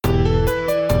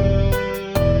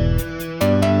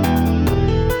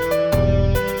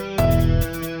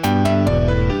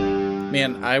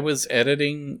Man, I was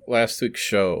editing last week's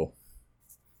show.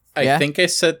 I Yeah? think I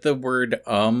said the word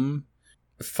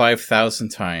 5,000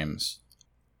 times.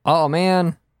 Oh,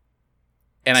 man.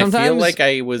 And I feel like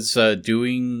I was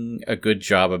doing a good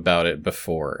job about it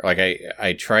before. Like,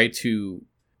 I try to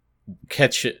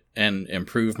catch it and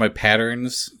improve my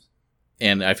patterns.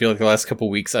 And I feel like the last couple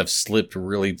weeks I've slipped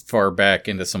really far back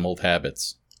into some old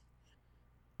habits.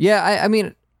 Yeah, I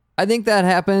mean, I think that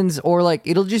happens. Or, like,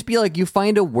 it'll just be like you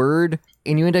find a word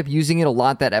and you end up using it a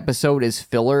lot that episode as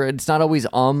filler. It's not always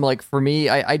Like, for me,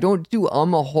 I don't do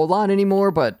a whole lot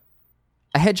anymore, but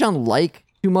I hedge on like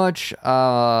too much.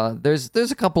 There's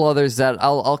a couple others that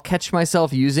I'll catch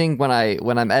myself using when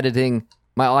I'm editing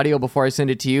my audio before I send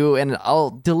it to you, and I'll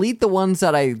delete the ones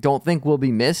that I don't think will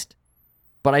be missed,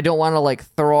 but I don't want to like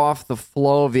throw off the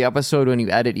flow of the episode when you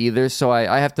edit either, so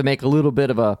I have to make a little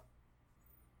bit of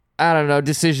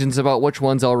decisions about which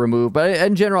ones I'll remove. But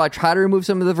in general, I try to remove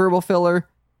some of the verbal filler.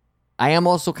 I am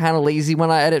also kind of lazy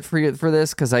when I edit for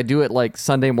this, because I do it like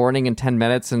Sunday morning in 10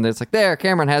 minutes, and it's like, there,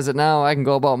 Cameron has it now, I can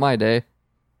go about my day.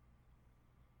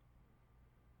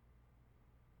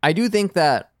 I do think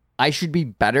that I should be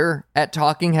better at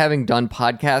talking, having done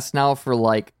podcasts now for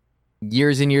like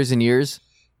years and years and years.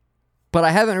 But I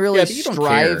haven't really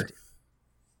strived.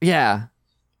 Yeah.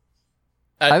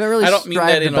 I haven't really I don't mean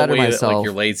that in a way myself. that like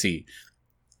you're lazy.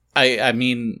 I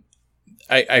mean,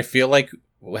 I feel like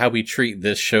how we treat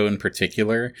this show in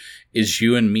particular is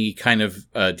you and me kind of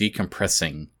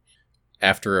decompressing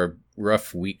after a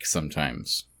rough week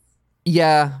sometimes.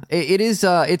 Yeah, it is.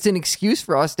 It's an excuse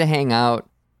for us to hang out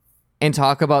and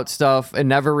talk about stuff and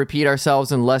never repeat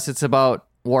ourselves unless it's about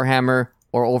Warhammer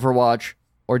or Overwatch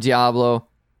or Diablo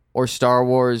or Star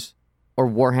Wars or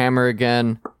Warhammer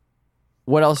again.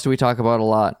 What else do we talk about a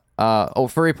lot?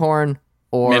 Furry porn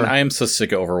or... Man, I am so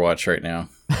sick of Overwatch right now.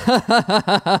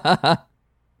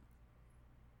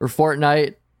 Or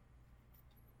Fortnite.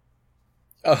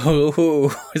 Oh,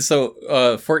 so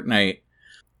Fortnite.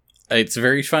 It's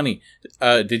very funny.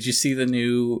 Did you see the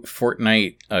new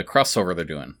Fortnite crossover they're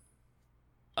doing?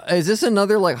 Is this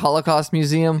another like Holocaust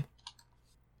museum?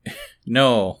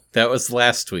 No, that was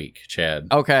last week, Chad.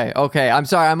 Okay. I'm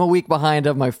sorry. I'm a week behind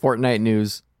of my Fortnite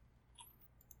news.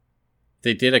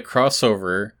 They did a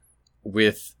crossover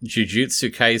with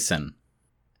Jujutsu Kaisen.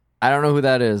 I don't know who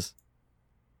that is.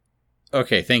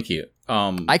 Okay, thank you.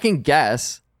 I can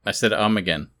guess. I said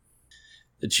again.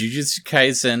 Jujutsu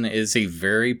Kaisen is a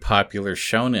very popular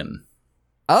shonen.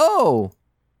 Oh!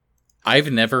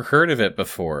 I've never heard of it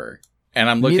before. And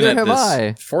I'm looking at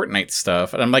this Fortnite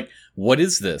stuff, and I'm like, what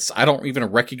is this? I don't even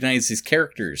recognize these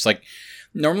characters. Like,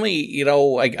 normally, you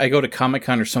know, I go to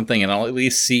Comic-Con or something, and I'll at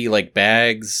least see, like,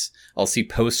 bags. I'll see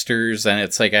posters, and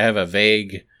it's like I have a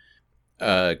vague,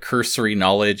 cursory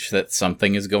knowledge that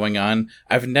something is going on.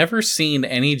 I've never seen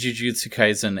any Jujutsu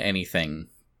Kaisen anything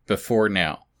before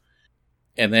now.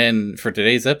 And then for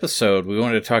today's episode, we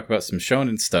wanted to talk about some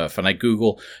shonen stuff, and I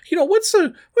Google, you know, what's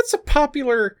a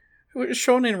popular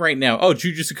shonen right now? Oh,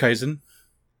 Jujutsu Kaisen.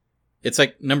 It's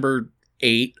like number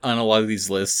 8 on a lot of these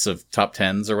lists of top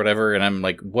 10s or whatever, and I'm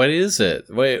like, what is it?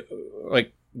 Wait,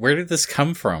 like, where did this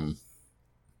come from?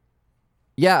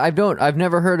 Yeah, I've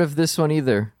never heard of this one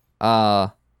either.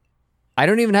 I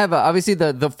don't even have obviously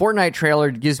the Fortnite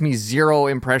trailer gives me zero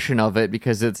impression of it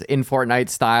because it's in Fortnite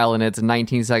style and it's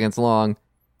 19 seconds long.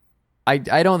 I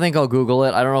don't think I'll Google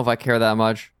it. I don't know if I care that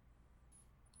much.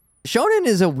 Shonen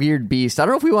is a weird beast. I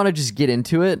don't know if we want to just get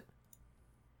into it.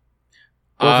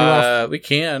 We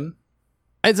can.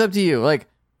 It's up to you. Like,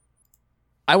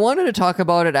 I wanted to talk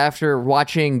about it after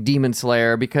watching Demon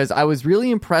Slayer because I was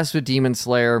really impressed with Demon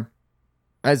Slayer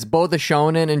as both a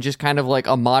shonen and just kind of like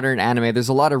a modern anime. There's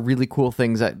a lot of really cool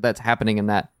things that's happening in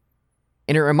that.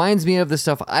 And it reminds me of the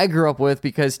stuff I grew up with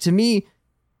because to me,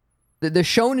 the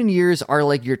shonen years are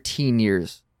like your teen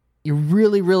years. You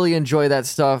really, really enjoy that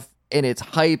stuff. And it's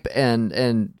hype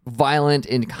and violent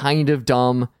and kind of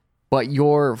dumb, but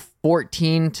you're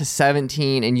 14 to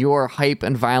 17 and you're hype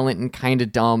and violent and kind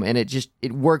of dumb, and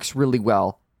it works really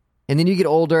well. And then you get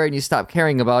older and you stop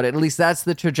caring about it. At least that's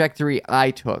the trajectory I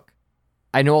took.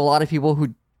 I know a lot of people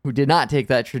who did not take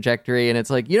that trajectory, and it's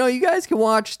like, you know, you guys can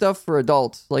watch stuff for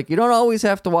adults. Like, you don't always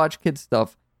have to watch kids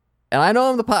stuff. And I know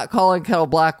I'm the pot calling kettle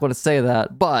black when I say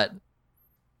that, but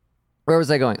where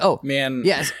was I going? Oh, man.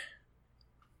 Yes.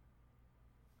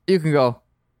 You can go.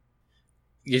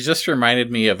 You just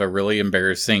reminded me of a really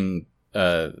embarrassing,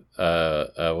 what's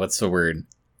the word?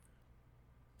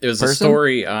 It was a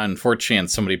story on 4chan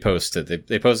somebody posted.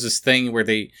 They posted this thing where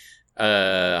they,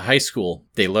 high school,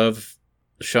 they love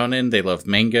shonen, they love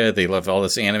manga, they love all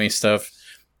this anime stuff.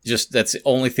 Just, that's the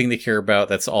only thing they care about.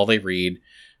 That's all they read.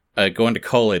 going to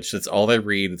college. That's all they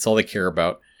read. That's all they care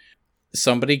about.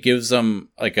 Somebody gives them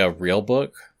like a real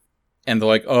book, and they're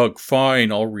like, "Oh,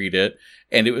 fine, I'll read it."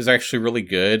 And it was actually really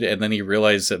good. And then he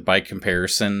realized that by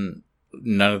comparison,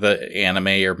 none of the anime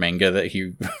or manga that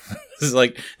he was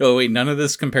like, "Oh wait, none of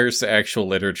this compares to actual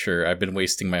literature. I've been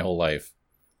wasting my whole life."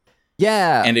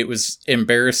 Yeah. And it was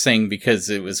embarrassing because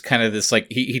it was kind of this, like,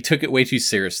 he took it way too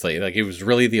seriously. Like, it was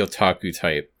really the otaku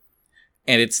type.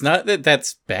 And it's not that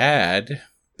that's bad.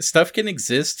 Stuff can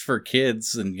exist for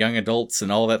kids and young adults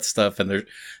and all that stuff. And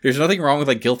there's nothing wrong with,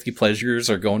 like, guilty pleasures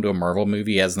or going to a Marvel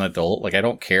movie as an adult. Like, I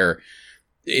don't care.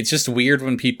 It's just weird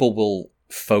when people will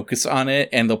focus on it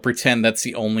and they'll pretend that's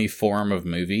the only form of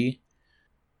movie.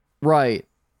 Right.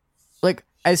 Like,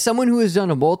 as someone who has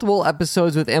done multiple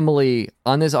episodes with Emily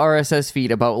on this RSS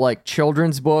feed about, like,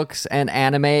 children's books and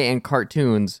anime and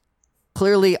cartoons,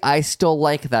 clearly I still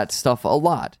like that stuff a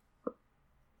lot.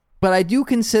 But I do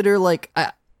consider, like,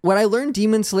 when I learned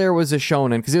Demon Slayer was a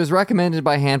shonen, because it was recommended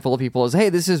by a handful of people as, hey,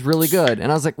 this is really good.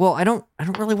 And I was like, well, I don't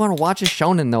really want to watch a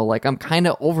shonen, though. Like, I'm kind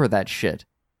of over that shit.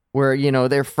 Where, you know,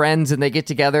 they're friends and they get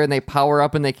together and they power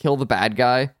up and they kill the bad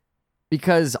guy.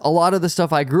 Because a lot of the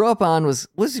stuff I grew up on was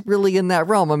really in that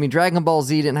realm. I mean, Dragon Ball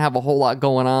Z didn't have a whole lot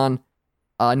going on.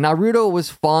 Naruto was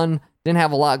fun, didn't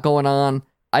have a lot going on.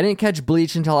 I didn't catch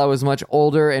Bleach until I was much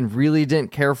older and really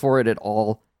didn't care for it at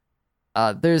all.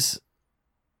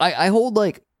 I hold,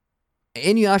 like,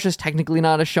 Inuyasha's technically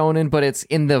not a shonen, but it's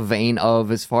in the vein of,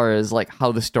 as far as, like,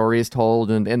 how the story is told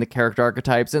and the character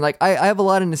archetypes. And, like, I have a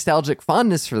lot of nostalgic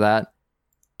fondness for that.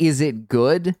 Is it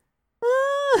good?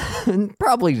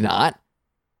 Probably not.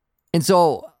 And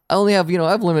so I only have,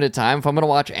 I have limited time. If I'm going to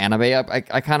watch anime,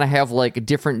 I kind of have, like,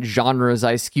 different genres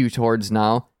I skew towards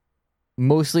now.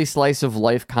 Mostly slice of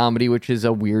life comedy, which is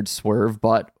a weird swerve,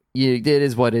 but it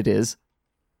is what it is.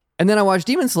 And then I watched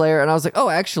Demon Slayer and I was like, oh,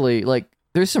 actually, like,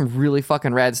 there's some really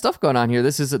fucking rad stuff going on here.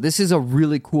 This is a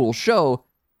really cool show.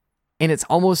 And it's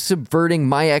almost subverting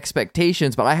my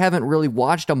expectations, but I haven't really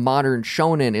watched a modern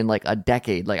shonen in like a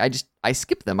decade. Like, I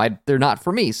skip them. They're not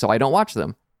for me, so I don't watch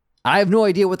them. I have no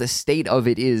idea what the state of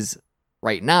it is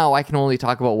right now. I can only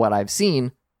talk about what I've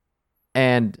seen.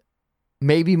 And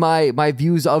maybe my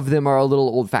views of them are a little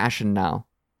old-fashioned now.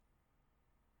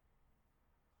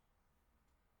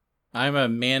 I'm a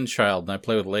man-child, and I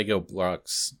play with Lego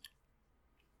blocks.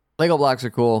 Lego blocks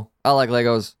are cool. I like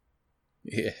Legos.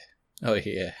 Yeah. Oh,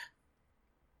 yeah.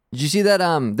 Did you see that?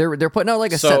 They're putting out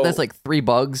like a set that's like 3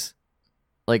 bugs,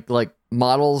 like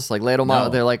models, like Lego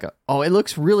models. They're like, oh, it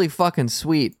looks really fucking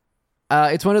sweet.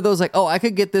 It's one of those like, oh, I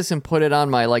could get this and put it on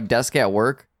my like desk at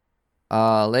work.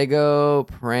 Lego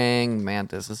Praying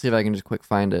Mantis. Let's see if I can just quick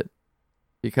find it,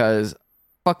 because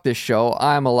fuck this show.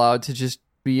 I'm allowed to just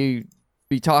be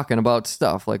talking about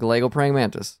stuff like Lego Praying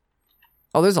Mantis.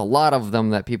 Oh, there's a lot of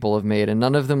them that people have made, and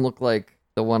none of them look like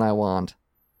the one I want.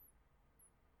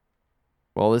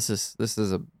 Well, this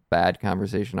is a bad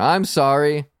conversation. I'm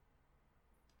sorry.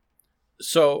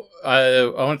 So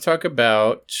I want to talk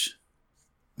about.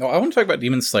 No, I want to talk about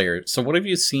Demon Slayer. So what have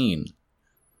you seen?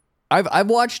 I've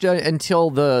watched until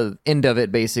the end of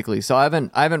it, basically. So I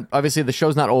haven't. Obviously, the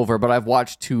show's not over, but I've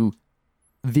watched to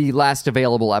the last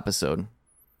available episode.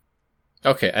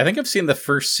 Okay, I think I've seen the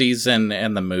first season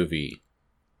and the movie.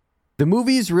 The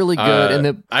movie's really good,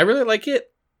 and I really like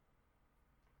it.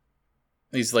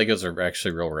 These Legos are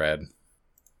actually real rad.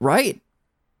 Right.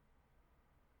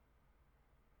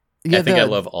 Yeah, I think I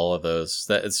love all of those.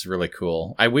 That is really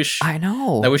cool. I wish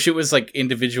it was like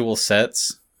individual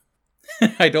sets.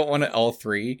 I don't want it all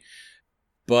 3,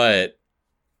 but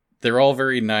they're all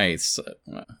very nice.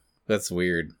 That's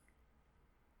weird.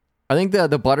 I think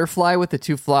the butterfly with the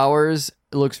 2 flowers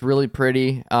looks really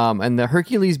pretty. And the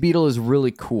Hercules beetle is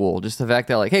really cool. Just the fact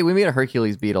that, like, hey, we made a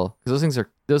Hercules beetle, because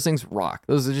those things rock.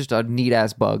 Those are just a neat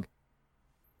ass bug.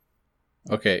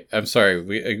 Okay, I'm sorry.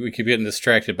 We keep getting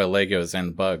distracted by Legos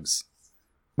and bugs.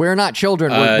 We're not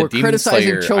children. We're criticizing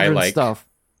Slayer, children's stuff.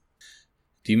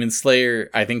 Demon Slayer,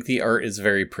 I think the art is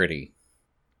very pretty.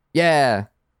 Yeah.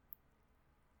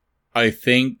 I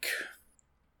think,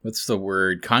 what's the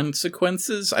word?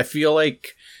 Consequences? I feel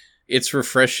like it's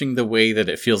refreshing the way that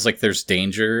it feels like there's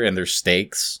danger and there's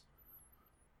stakes.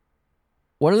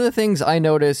 One of the things I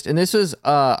noticed, and this was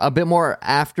a bit more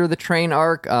after the train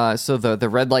arc, so the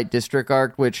Red Light District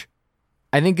arc, which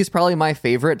I think is probably my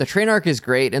favorite. The train arc is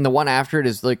great, and the one after it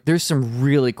is like, there's some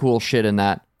really cool shit in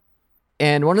that.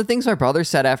 And one of the things my brother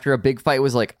said after a big fight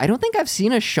was like, I don't think I've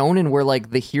seen a shonen where like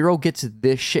the hero gets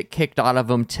this shit kicked out of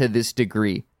him to this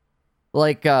degree.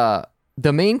 Like the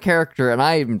main character, and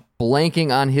I'm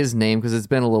blanking on his name because it's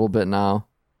been a little bit now.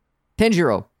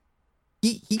 Tanjiro.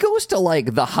 he goes to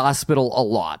like the hospital a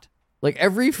lot. Like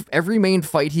every main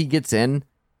fight he gets in,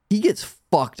 he gets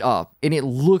fucked up, and it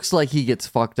looks like he gets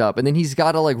fucked up, and then he's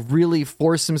got to like really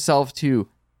force himself to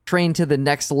train to the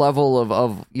next level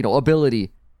of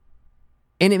ability.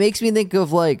 And it makes me think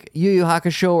of like Yu Yu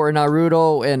Hakusho or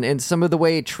Naruto and some of the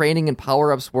way training and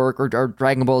power-ups work, or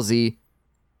Dragon Ball Z.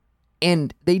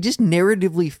 And they just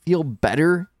narratively feel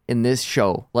better in this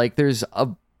show. Like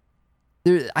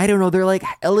I don't know, they're like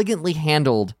elegantly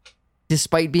handled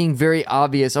despite being very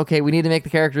obvious. Okay, we need to make the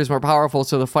characters more powerful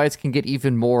so the fights can get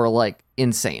even more like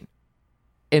insane.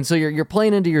 And so you're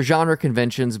playing into your genre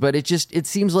conventions, but it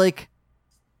seems like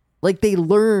they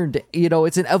learned,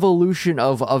 it's an evolution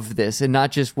of this, and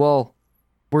not just, well,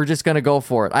 we're just going to go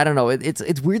for it. I don't know.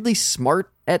 It's weirdly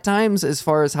smart at times as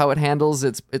far as how it handles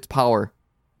its power.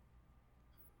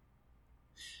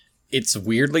 It's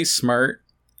weirdly smart.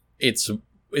 It's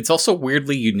also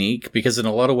weirdly unique, because in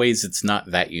a lot of ways it's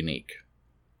not that unique.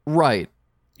 Right.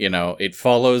 It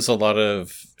follows a lot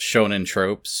of shonen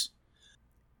tropes.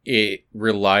 It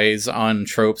relies on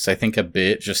tropes, I think, a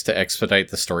bit just to expedite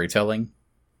the storytelling.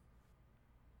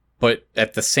 But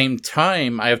at the same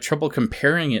time, I have trouble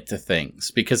comparing it to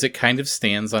things, because it kind of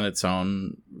stands on its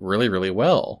own really, really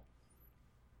well.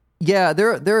 Yeah,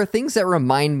 there are things that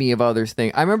remind me of other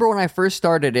things. I remember when I first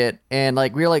started it, and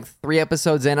like we were like 3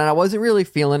 episodes in, and I wasn't really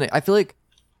feeling it. I feel like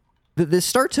the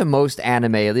start to most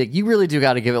anime, like you really do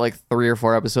got to give it like 3 or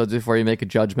 4 episodes before you make a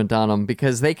judgment on them,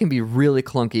 because they can be really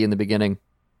clunky in the beginning.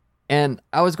 And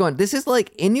I was going, this is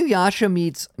like Inuyasha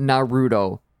meets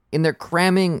Naruto, and they're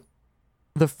cramming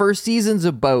the first seasons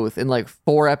of both in like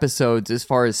 4 episodes as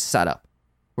far as setup,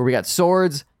 where we got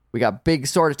swords, we got big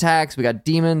sword attacks, we got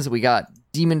demons, we got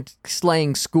demon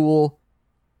slaying school.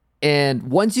 And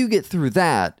once you get through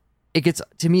that, it gets,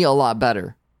 to me, a lot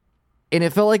better. And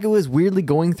it felt like it was weirdly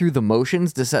going through the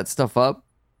motions to set stuff up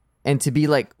and to be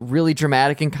like really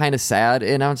dramatic and kind of sad.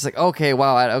 And I was like, okay,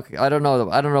 wow, I don't know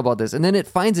about this. And then it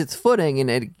finds its footing, and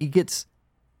it gets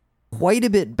quite a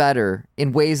bit better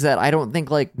in ways that I don't think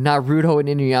like Naruto and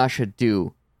Inuyasha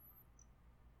do.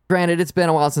 Granted, it's been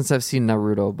a while since I've seen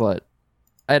Naruto, but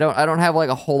I don't have like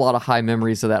a whole lot of high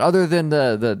memories of that, other than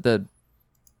the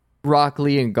Rock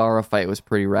Lee and Gaara fight was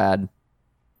pretty rad.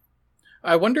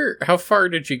 I wonder, how far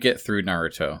did you get through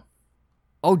Naruto?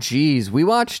 Oh geez, we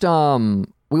watched a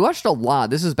lot.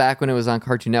 This was back when it was on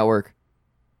Cartoon Network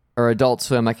or Adult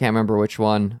Swim. I can't remember which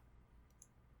one.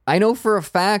 I know for a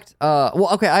fact.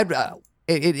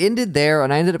 It ended there,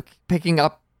 and I ended up picking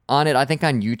up on it, I think,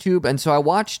 on YouTube. And so I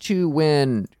watched to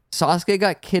when Sasuke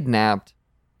got kidnapped,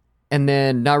 and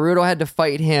then Naruto had to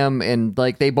fight him, and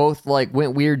like they both like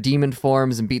went weird demon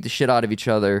forms and beat the shit out of each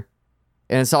other.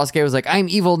 And Sasuke was like, "I'm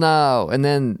evil now," and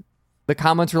then the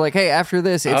comments were like, "Hey, after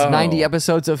this, it's 90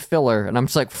 episodes of filler," and I'm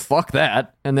just like, "Fuck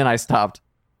that," and then I stopped.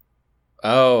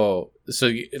 Oh,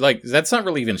 so like that's not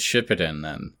really even Shippuden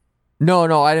then.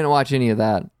 No, I didn't watch any of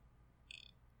that.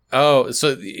 Oh,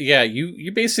 so yeah,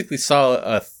 you basically saw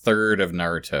a third of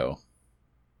Naruto.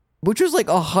 Which was like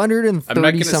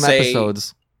 130 some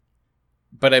episodes.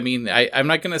 But I mean, I'm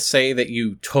not going to say that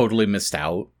you totally missed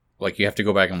out. Like, you have to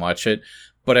go back and watch it.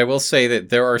 But I will say that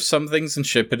there are some things in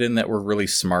Shippuden that were really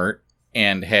smart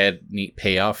and had neat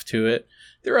payoff to it.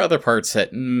 There are other parts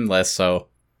that, less so.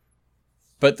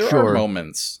 But there are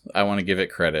moments. I want to give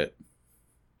it credit.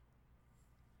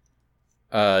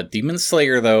 Demon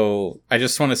Slayer, though, I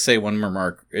just want to say one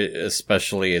remark,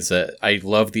 especially, is that I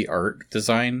love the art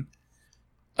design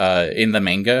in the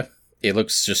manga. It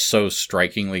looks just so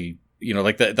strikingly,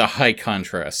 like the high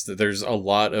contrast. There's a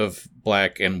lot of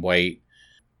black and white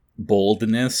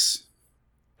boldness.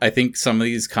 I think some of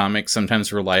these comics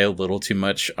sometimes rely a little too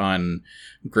much on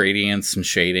gradients and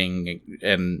shading,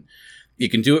 and you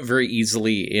can do it very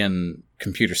easily in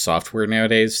computer software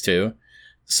nowadays, too.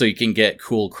 So you can get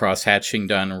cool cross-hatching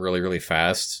done really, really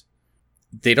fast.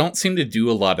 They don't seem to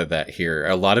do a lot of that here.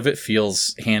 A lot of it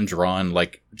feels hand-drawn,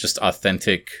 like just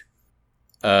authentic,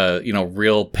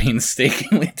 real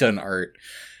painstakingly done art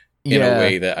in a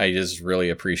way that I just really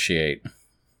appreciate.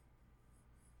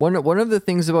 One of the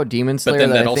things about Demon Slayer, but then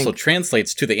that also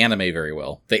translates to the anime very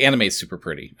well. The anime is super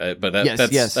pretty, but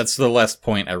that's the last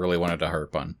point I really wanted to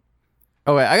harp on.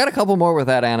 Oh wait, I got a couple more with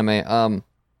that anime.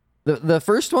 The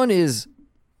first one is,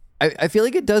 I feel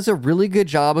like it does a really good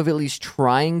job of at least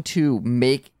trying to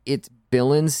make its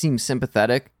villains seem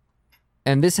sympathetic,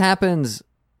 and this happens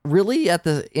really at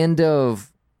the end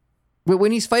of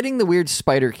when he's fighting the weird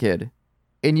Spider Kid.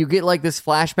 And you get like this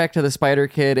flashback to the Spider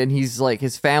Kid, and he's like,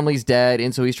 his family's dead,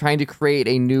 and so he's trying to create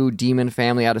a new demon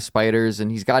family out of spiders, and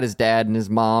he's got his dad and his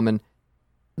mom, and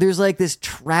there's like this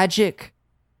tragic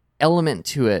element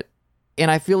to it And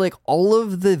I feel like all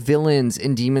of the villains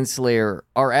in Demon Slayer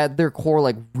are at their core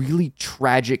like really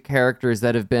tragic characters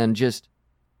that have been just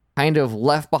kind of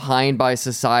left behind by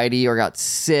society or got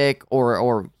sick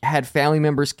or had family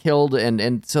members killed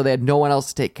and so they had no one else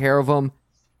to take care of them.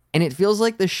 And it feels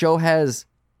like the show has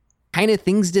kind of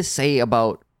things to say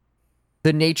about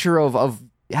the nature of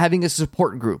having a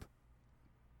support group.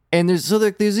 And there's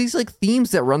these like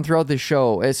themes that run throughout the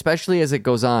show, especially as it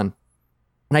goes on.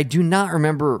 And I do not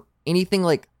remember anything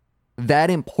like that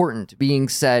important being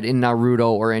said in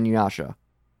Naruto or Inuyasha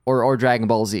or Dragon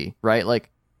Ball Z, right? Like,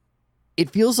 it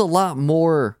feels a lot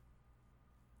more,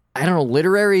 I don't know,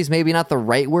 literary is maybe not the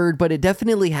right word, but it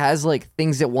definitely has like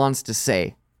things it wants to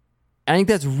say. I think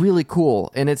that's really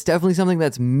cool. And it's definitely something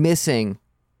that's missing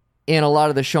in a lot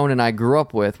of the shonen I grew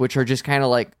up with, which are just kind of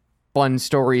like fun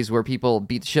stories where people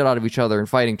beat the shit out of each other in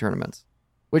fighting tournaments,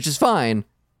 which is fine.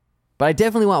 But I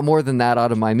definitely want more than that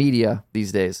out of my media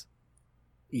these days.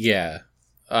 Yeah.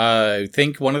 I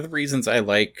think one of the reasons I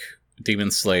like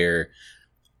Demon Slayer,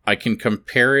 I can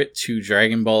compare it to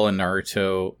Dragon Ball and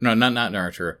Naruto. No, not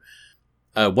Naruto.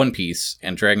 One Piece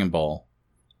and Dragon Ball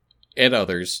and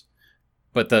others.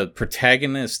 But the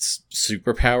protagonist's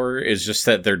superpower is just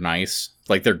that they're nice.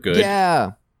 Like, they're good.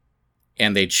 Yeah.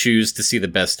 And they choose to see the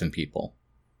best in people.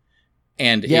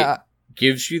 And it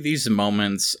gives you these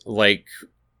moments like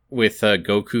with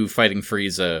Goku fighting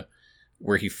Frieza,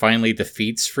 where he finally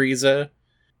defeats Frieza,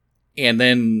 and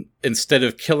then instead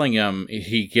of killing him,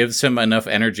 he gives him enough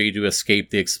energy to escape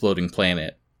the exploding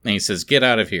planet. And he says, "Get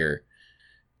out of here."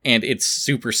 And it's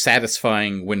super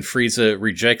satisfying when Frieza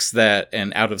rejects that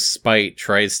and out of spite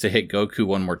tries to hit Goku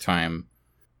one more time.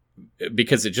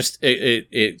 Because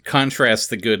it contrasts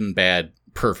the good and bad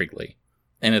perfectly.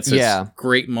 And it's a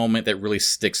great moment that really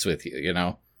sticks with you, you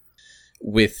know?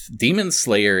 With Demon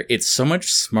Slayer, it's so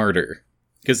much smarter.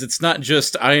 Because it's not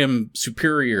just, I am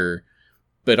superior,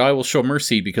 but I will show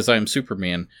mercy because I am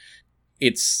Superman.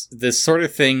 It's this sort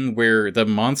of thing where the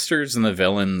monsters and the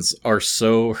villains are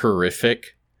so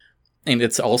horrific. And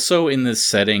it's also in this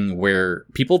setting where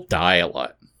people die a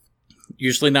lot.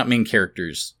 Usually not main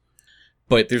characters.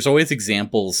 But there's always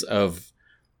examples of,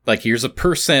 like, here's a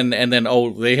person, and then,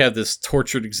 oh, they have this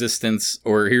tortured existence,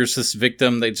 or here's this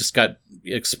victim that just got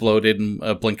exploded in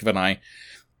a blink of an eye.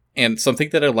 And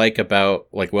something that I like about,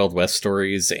 like, Wild West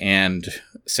stories and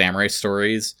samurai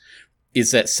stories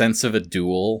is that sense of a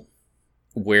duel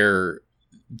where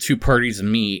two parties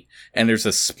meet, and there's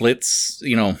a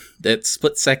that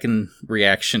split-second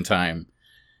reaction time,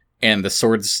 and the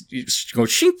swords go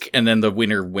shink, and then the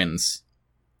winner wins.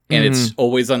 And it's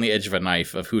always on the edge of a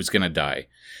knife of who's going to die.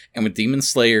 And with Demon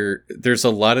Slayer, there's a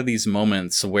lot of these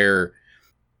moments where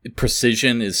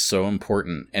precision is so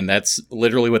important. And that's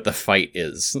literally what the fight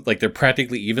is. Like, they're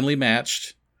practically evenly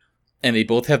matched. And they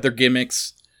both have their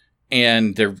gimmicks.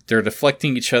 And they're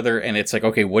deflecting each other. And it's like,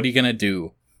 okay, what are you going to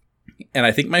do? And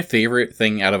I think my favorite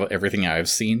thing out of everything I've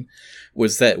seen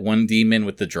was that one demon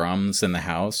with the drums in the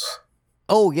house.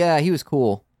 Oh, yeah, he was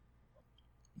cool.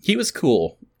 He was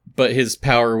cool. But his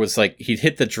power was like, he'd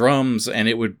hit the drums and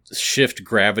it would shift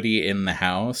gravity in the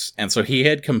house. And so he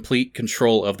had complete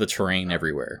control of the terrain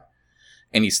everywhere.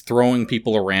 And he's throwing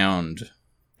people around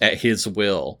at his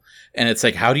will. And it's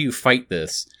like, how do you fight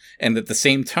this? And at the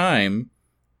same time,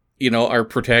 you know, our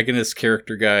protagonist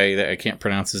character guy, that I can't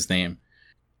pronounce his name,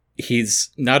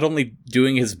 he's not only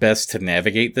doing his best to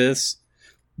navigate this,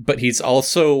 but he's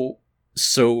also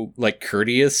so, like,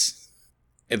 courteous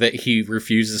that he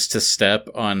refuses to step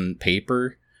on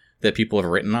paper that people have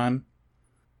written on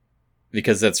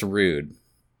because that's rude.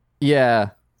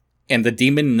 Yeah. And the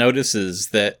demon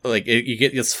notices that, like, you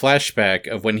get this flashback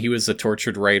of when he was a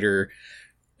tortured writer,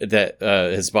 that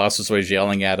his boss was always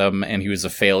yelling at him and he was a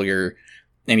failure,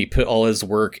 and he put all his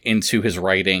work into his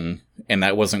writing, and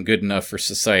that wasn't good enough for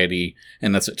society,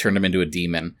 and that's what turned him into a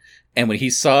demon. And when he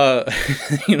saw,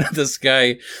 this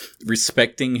guy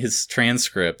respecting his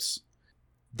transcripts,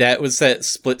 that was that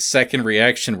split-second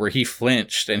reaction where he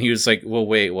flinched, and he was like, well,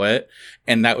 wait, what?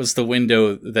 And that was the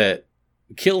window that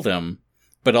killed him.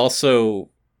 But also,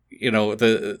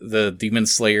 the Demon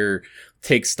Slayer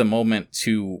takes the moment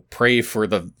to pray for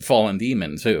the fallen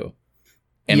demon, too.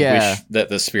 And wish that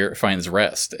the spirit finds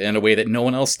rest in a way that no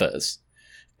one else does.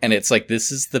 And it's like,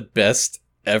 this is the best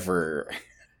ever.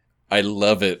 I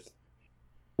love it.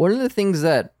 One of the things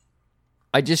that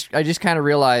I just kind of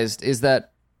realized is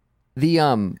that the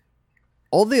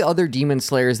all the other demon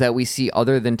slayers that we see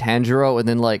other than Tanjiro and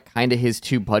then like kind of his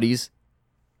two buddies,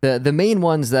 the main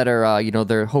ones that are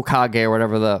they're Hokage or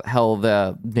whatever the hell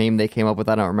the name they came up with,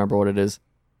 I don't remember what it is.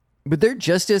 but they're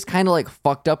just as kind of like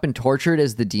fucked up and tortured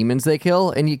as the demons they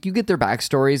kill. And you get their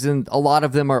backstories, and a lot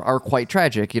of them are quite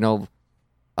tragic. You know,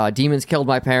 demons killed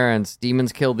my parents.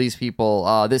 Demons killed these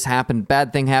people. This happened.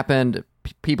 Bad thing happened.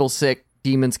 People sick.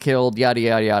 Demons killed. Yada,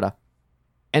 yada, yada.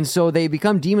 And so they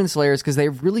become demon slayers because they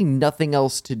have really nothing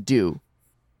else to do.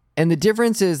 And the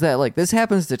difference is that, like, this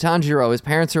happens to Tanjiro. His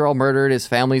parents are all murdered. His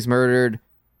family's murdered.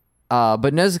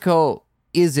 But Nezuko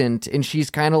isn't, and she's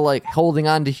kind of like holding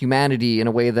on to humanity in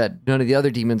a way that none of the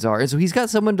other demons are. And so he's got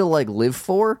someone to like live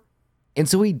for. And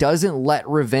so he doesn't let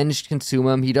revenge consume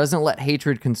him. He doesn't let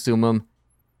hatred consume him.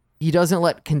 He doesn't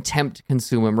let contempt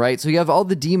consume him, right? So you have all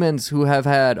the demons who have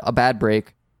had a bad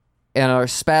break and are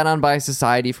spat on by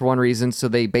society for one reason, so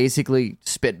they basically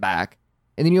spit back.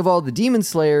 And then you have all the demon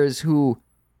slayers who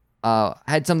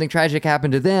had something tragic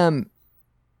happen to them,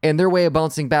 and their way of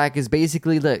bouncing back is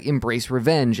basically to embrace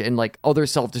revenge and like other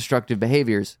self-destructive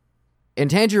behaviors. And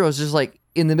Tanjiro's just like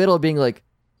in the middle of being like,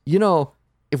 you know,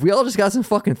 if we all just got some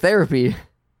fucking therapy,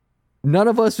 none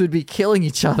of us would be killing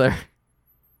each other.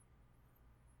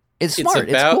 It's smart. It's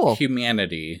about cool.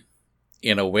 Humanity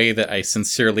in a way that I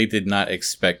sincerely did not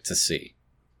expect to see.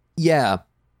 Yeah.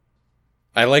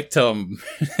 I liked,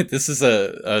 this is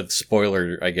a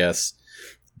spoiler, I guess,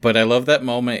 but I love that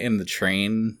moment in the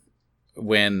train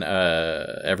when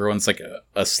everyone's like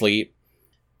asleep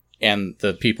and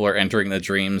the people are entering the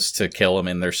dreams to kill them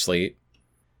in their sleep.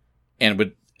 And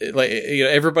would like, you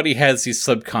know, everybody has these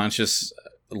subconscious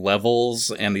levels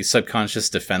and these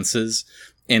subconscious defenses.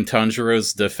 And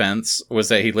Tanjiro's defense was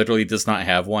that he literally does not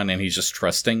have one, and he's just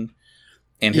trusting.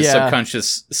 And his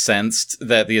subconscious sensed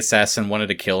that the assassin wanted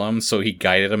to kill him, so he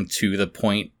guided him to the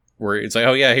point where it's like,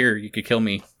 oh yeah, here, you could kill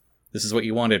me. This is what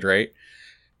you wanted, right?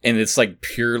 And it's like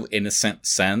pure innocent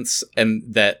sense, and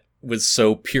that was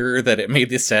so pure that it made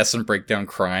the assassin break down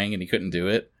crying, and he couldn't do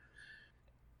it.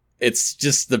 It's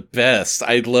just the best.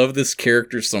 I love this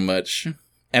character so much,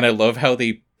 and I love how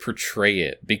they portray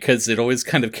it, because it always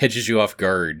kind of catches you off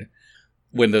guard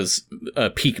when those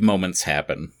peak moments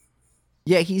happen.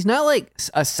 Yeah, he's not like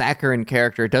a saccharine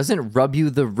character. It doesn't rub you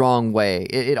the wrong way.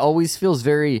 It always feels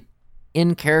very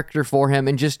in character for him,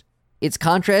 and just it's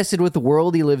contrasted with the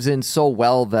world he lives in so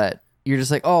well that you're just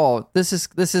like, oh, this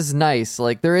is nice.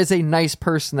 Like, there is a nice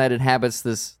person that inhabits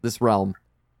this realm.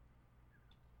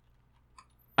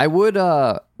 I would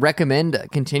recommend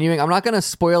continuing. I'm not going to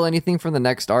spoil anything from the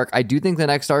next arc. I do think the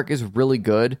next arc is really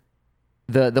good.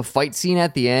 The fight scene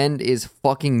at the end is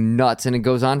fucking nuts, and it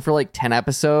goes on for like 10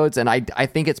 episodes, and I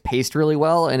think it's paced really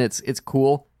well, and it's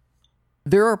cool.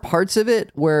 There are parts of it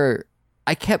where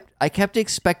I kept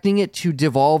expecting it to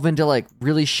devolve into like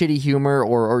really shitty humor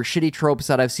or shitty tropes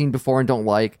that I've seen before and don't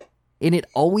like, and it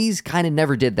always kind of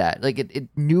never did that. Like, it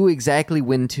knew exactly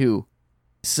when to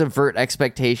subvert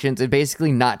expectations and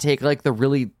basically not take like the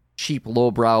really cheap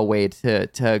lowbrow way to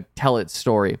tell its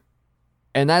story.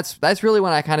 And that's really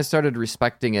when I kind of started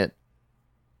respecting it.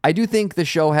 I do think the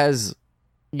show has,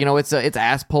 you know, it's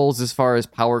ass pulls as far as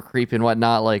power creep and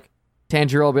whatnot. Like,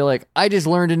 Tanjiro will be like, I just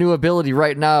learned a new ability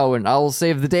right now and I'll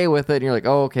save the day with it. And you're like,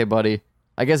 oh, okay, buddy.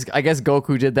 I guess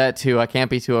Goku did that too. I can't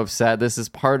be too upset. This is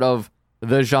part of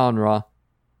the genre.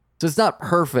 So it's not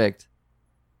perfect.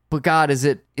 But God, is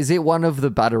it one of the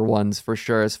better ones for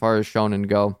sure as far as shonen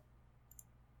go?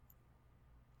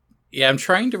 Yeah, I'm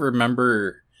trying to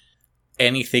remember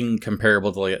anything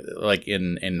comparable to like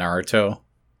in Naruto.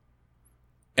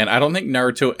 And I don't think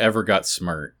Naruto ever got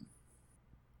smart.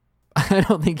 I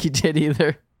don't think he did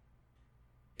either.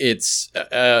 It's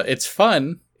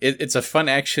fun. It's a fun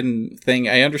action thing.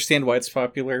 I understand why it's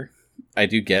popular. I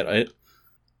do get it.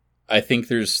 I think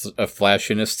there's a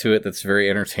flashiness to it that's very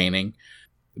entertaining.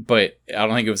 But I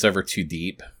don't think it was ever too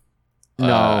deep.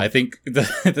 No. I think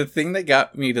the thing that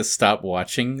got me to stop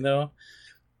watching, though,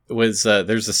 was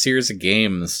there's a series of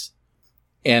games.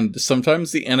 And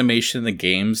sometimes the animation in the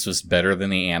games was better than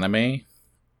the anime.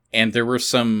 And there were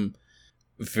some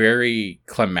very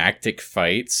climactic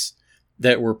fights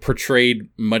that were portrayed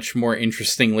much more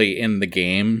interestingly in the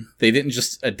game. They didn't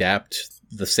just adapt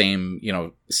the same, you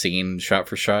know, scene shot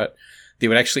for shot. They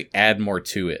would actually add more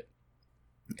to it.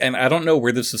 And I don't know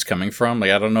where this is coming from. Like,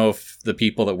 I don't know if the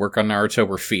people that work on Naruto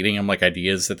were feeding him like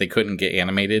ideas that they couldn't get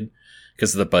animated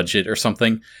because of the budget or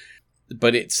something.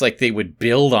 But it's like they would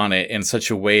build on it in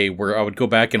such a way where I would go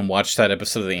back and watch that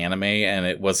episode of the anime and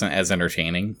it wasn't as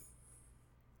entertaining.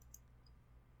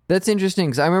 That's interesting,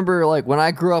 because I remember, like, when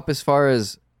I grew up, as far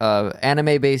as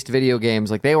anime-based video games,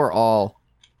 like, they were all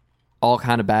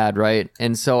kind of bad, right?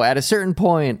 And so at a certain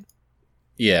point,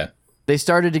 yeah, they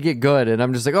started to get good, and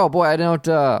I'm just like, oh boy, I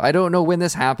don't know when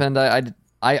this happened.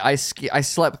 I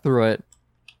slept through it.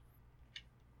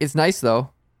 It's nice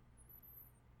though.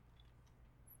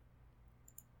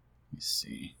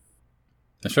 see.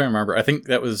 I'm trying to remember. I think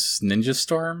that was Ninja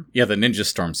Storm? Yeah, the Ninja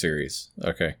Storm series.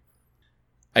 Okay.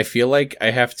 I feel like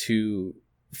I have to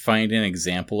find an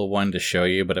example of one to show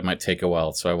you, but it might take a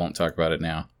while, so I won't talk about it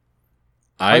now.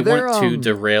 I want to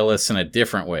derail us in a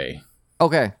different way.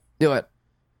 Okay, do it.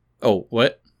 Oh,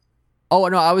 what? Oh,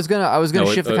 no, I was gonna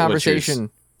shift the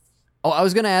conversation. Oh, I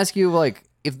was gonna ask you, like,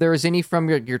 if there was any from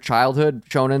your childhood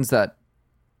shonens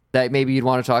that maybe you'd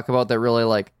want to talk about that really,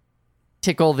 like,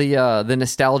 tickle the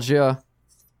nostalgia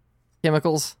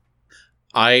chemicals.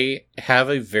 I have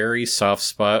a very soft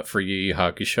spot for Yu Yu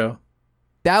Hakusho.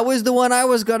 That was the one I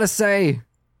was gonna say.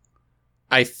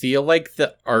 I feel like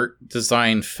the art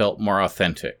design felt more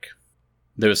authentic.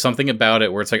 There was something about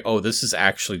it where it's like, oh, this is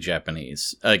actually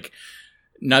Japanese. Like,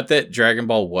 not that Dragon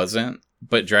Ball wasn't,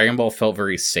 but Dragon Ball felt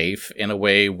very safe in a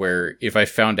way where if I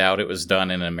found out it was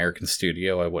done in an American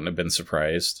studio, I wouldn't have been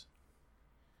surprised.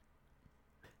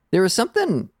 There was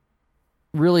something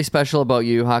really special about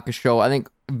Yu Yu Hakusho, I think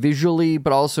visually,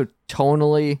 but also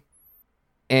tonally,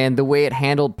 and the way it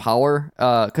handled power.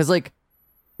 Because, like,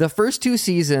 the first 2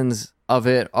 seasons of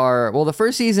it are, well, the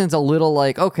first season's a little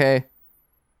like, okay,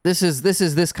 this is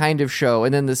this kind of show,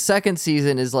 and then the second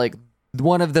season is like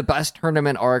one of the best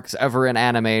tournament arcs ever in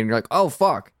anime, and you're like, oh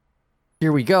fuck,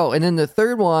 here we go. And then the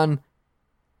third one,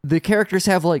 the characters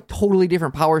have like totally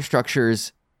different power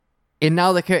structures, and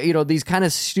now these kind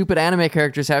of stupid anime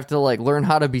characters have to like learn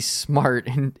how to be smart,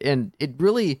 and it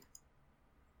really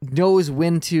knows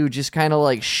when to just kind of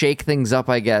like shake things up,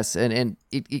 I guess, and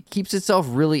it keeps itself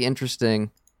really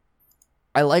interesting.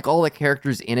 I like all the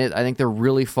characters in it. I think they're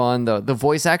really fun. The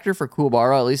voice actor for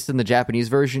Kuwabara, at least in the Japanese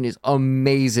version, is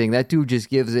amazing. That dude just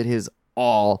gives it his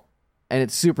all, and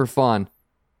it's super fun.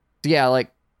 So yeah,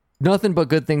 like, nothing but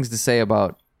good things to say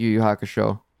about Yu Yu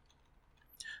Hakusho.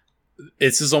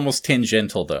 This is almost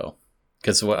tangential, though,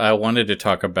 because what I wanted to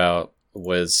talk about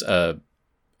was, I'm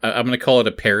going to call it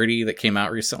a parody that came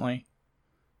out recently.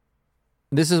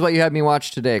 This is what you had me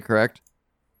watch today, correct?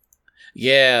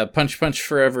 Yeah, Punch Punch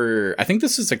Forever. I think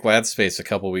this was a Glad Space a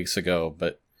couple weeks ago,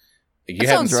 but you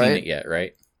haven't seen it yet,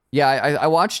 right? Yeah, I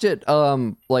watched it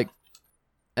like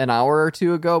an hour or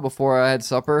two ago before I had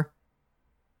supper.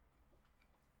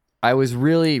 I was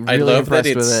really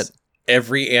impressed with it.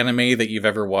 Every anime that you've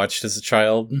ever watched as a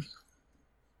child.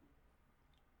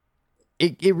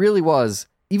 It really was.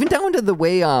 Even down to the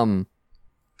way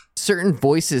certain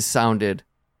voices sounded.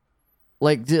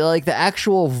 Like the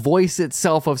actual voice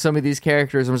itself of some of these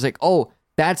characters, I was like, oh,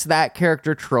 that's that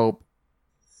character trope.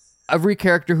 Every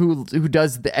character who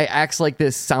acts like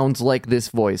this sounds like this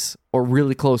voice, or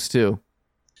really close to.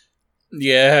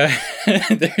 Yeah,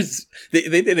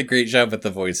 they did a great job with the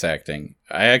voice acting.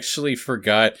 I actually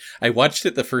forgot. I watched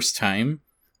it the first time,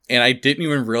 and I didn't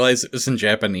even realize it was in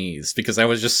Japanese, because I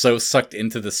was just so sucked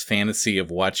into this fantasy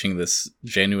of watching this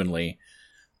genuinely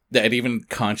that I'd even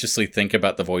consciously think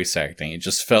about the voice acting. It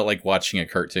just felt like watching a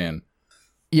cartoon.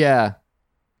 Yeah.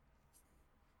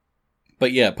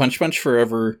 But yeah, Punch Punch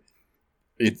Forever,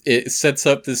 it sets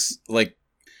up this, like,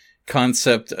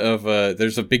 concept of,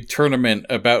 there's a big tournament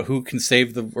about who can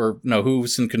save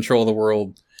who's in control of the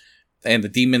world, and the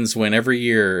demons win every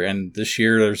year, and this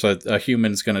year there's a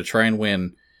human's gonna try and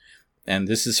win, and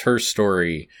this is her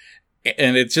story.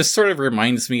 And it just sort of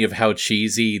reminds me of how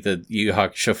cheesy the Yu Yu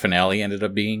Hakusho finale ended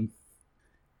up being.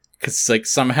 Because, like,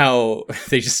 somehow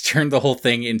they just turned the whole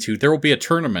thing into, there will be a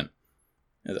tournament.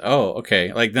 Oh,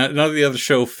 okay. Like, none of the other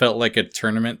show felt like a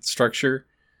tournament structure.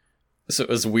 So it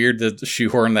was weird to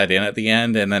shoehorn that in at the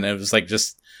end. And then it was like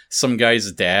just some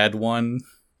guy's dad won.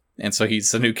 And so he's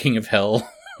the new king of hell.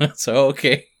 So,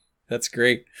 okay. That's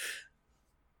great.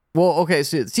 Well, okay.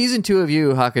 So season 2 of Yu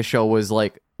Yu Hakusho was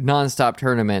like nonstop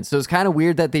tournament. So it's kind of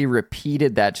weird that they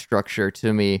repeated that structure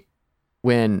to me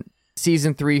when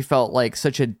season 3 felt like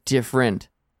such a different,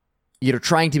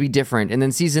 trying to be different. And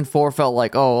then season 4 felt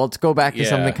like, oh, let's go back to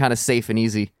something kind of safe and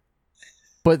easy.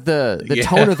 But the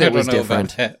tone of it was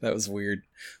different. That was weird.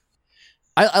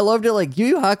 I loved it. Like, Yu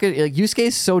Yu Hakusho, like,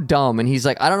 Yusuke's so dumb, and he's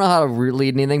like, I don't know how to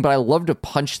lead anything, but I love to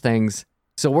punch things.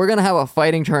 So we're going to have a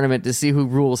fighting tournament to see who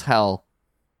rules hell.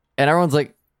 And everyone's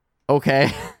like,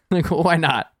 okay. Like, why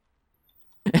not?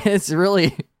 It's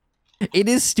really, it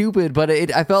is stupid, but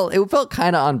it felt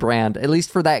kind of on brand, at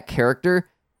least for that character.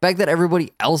 The fact that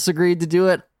everybody else agreed to do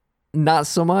it, not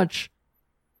so much.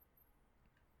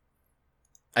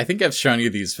 I think I've shown you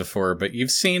these before, but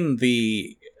you've seen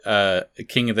the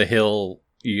King of the Hill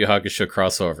Yu Yu Hakusho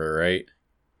crossover, right?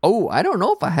 Oh, I don't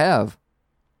know if I have.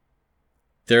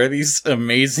 There are these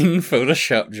amazing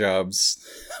Photoshop jobs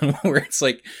where it's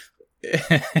like,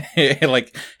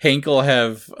 like Hank will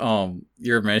have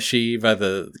Urameshi by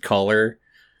the collar,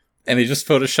 And they just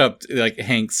photoshopped like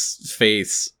Hank's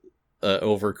face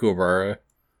over Kuwabara.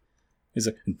 He's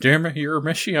like, damn it, you're a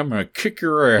Meshi, I'm gonna kick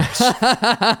your ass.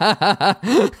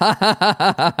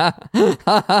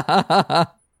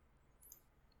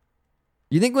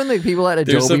 You think when the people at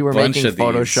Adobe were making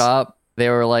Photoshop, they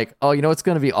were like, oh, you know what's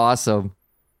gonna be awesome?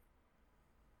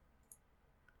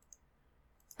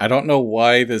 I don't know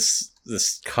why this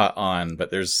caught on,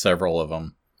 but there's several of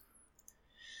them.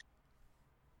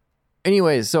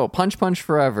 Anyways, so Punch Punch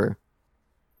Forever.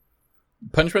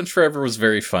 Punch Punch Forever was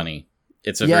very funny.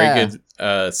 It's a very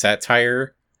good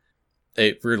satire.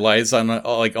 It relies on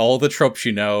like all the tropes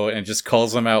you know, and just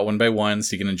calls them out one by one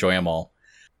so you can enjoy them all.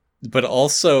 But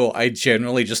also, I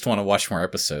generally just want to watch more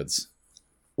episodes.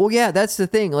 Well, yeah, that's the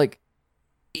thing. Like,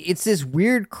 it's this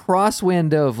weird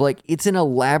crosswind of like it's an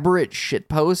elaborate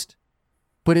shitpost,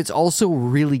 but it's also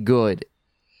really good.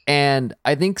 And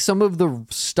I think some of the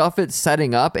stuff it's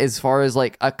setting up as far as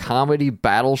like a comedy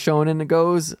battle shonen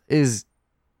goes is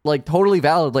like totally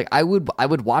valid. Like I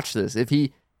would watch this if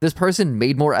this person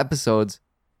made more episodes.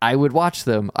 I would watch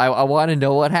them. I want to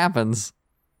know what happens.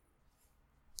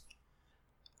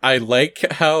 I like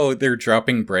how they're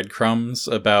dropping breadcrumbs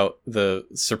about the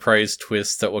surprise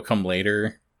twist that will come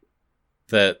later.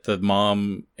 That the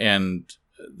mom and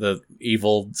the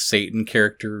evil Satan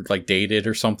character like dated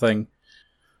or something.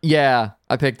 Yeah,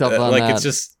 I picked up on like, that. It's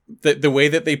just the way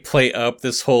that they play up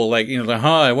this whole, like, you know, like,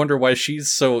 I wonder why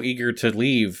she's so eager to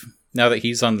leave now that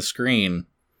he's on the screen.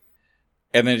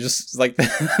 And then just, like,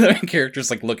 the main character's,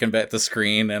 like, looking back at the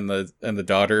screen and the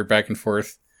daughter back and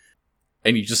forth.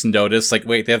 And you just notice, like,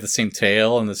 wait, they have the same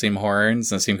tail and the same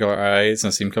horns and the same color eyes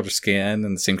and the same color skin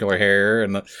and the same color hair.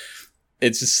 And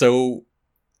it's just so...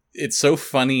 It's so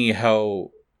funny how...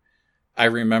 I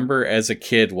remember as a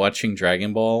kid watching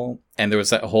Dragon Ball, and there was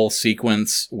that whole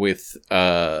sequence with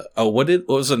what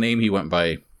was the name he went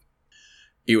by?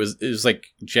 It was like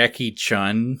Jackie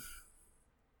Chun.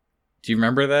 Do you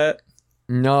remember that?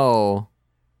 No.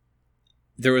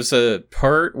 There was a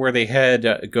part where they had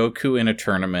Goku in a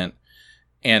tournament,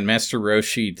 and Master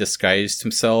Roshi disguised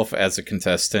himself as a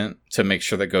contestant to make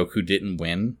sure that Goku didn't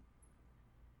win.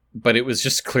 But it was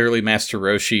just clearly Master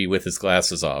Roshi with his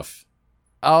glasses off.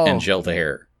 Oh. And gelled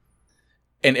hair.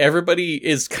 And everybody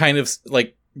is kind of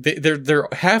like they're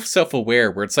half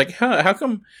self-aware where it's like, how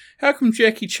come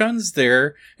Jackie Chun's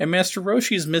there and Master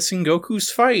Roshi's missing Goku's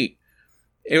fight?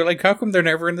 They're like, how come they're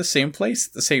never in the same place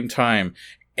at the same time?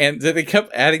 And they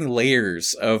kept adding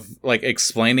layers of like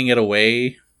explaining it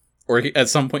away, or at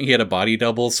some point he had a body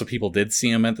double so people did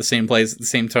see him at the same place at the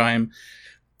same time.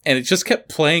 And it just kept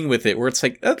playing with it, where it's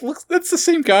like, that's the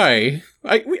same guy.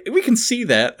 We can see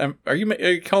that. Are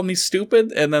you calling me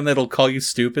stupid? And then it'll call you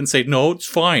stupid and say, no, it's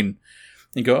fine. And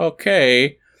you go,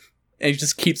 okay. And it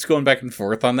just keeps going back and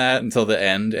forth on that until the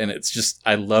end. And it's just,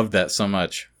 I love that so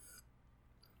much.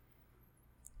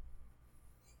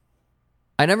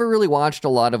 I never really watched a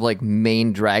lot of like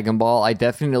main Dragon Ball. I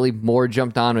definitely more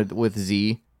jumped on with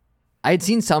Z. I had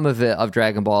seen some of it of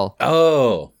Dragon Ball.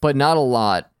 Oh. But not a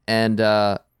lot. And,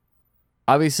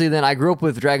 obviously, then I grew up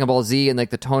with Dragon Ball Z and like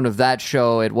the tone of that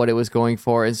show and what it was going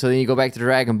for. And so then you go back to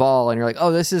Dragon Ball and you're like,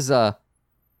 oh, this is I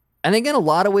think in a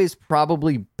lot of ways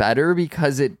probably better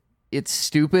because it's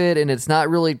stupid and it's not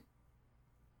really,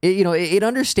 it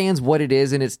understands what it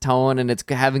is in its tone and it's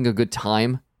having a good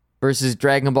time versus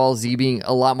Dragon Ball Z being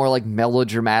a lot more like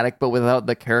melodramatic, but without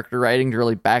the character writing to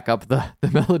really back up the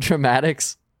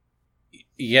melodramatics.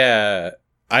 Yeah,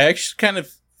 I actually kind of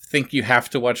think you have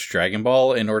to watch Dragon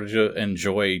Ball in order to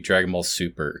enjoy Dragon Ball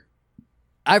Super.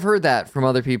 I've heard that from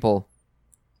other people.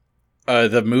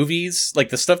 The movies,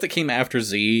 like the stuff that came after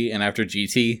Z and after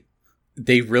GT,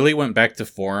 they really went back to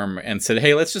form and said,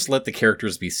 hey, let's just let the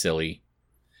characters be silly.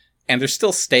 And there's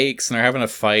still stakes and they're having a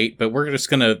fight, but we're just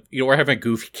gonna, we're having a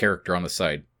goofy character on the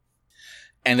side.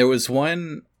 And there was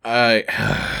one, I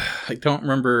don't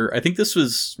remember, I think this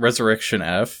was Resurrection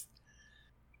F.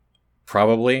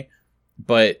 Probably.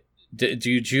 But did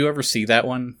you ever see that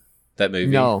one? That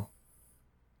movie? No.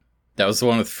 That was the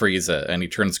one with Frieza, and he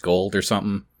turns gold or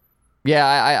something. Yeah,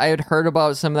 I had heard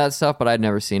about some of that stuff, but I'd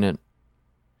never seen it.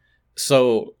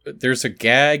 So there's a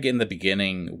gag in the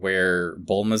beginning where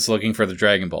Bulma's looking for the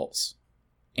Dragon Balls,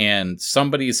 and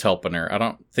somebody's helping her. I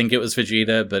don't think it was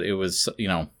Vegeta, but it was,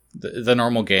 the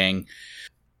normal gang.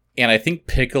 And I think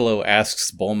Piccolo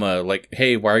asks Bulma, like,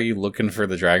 hey, why are you looking for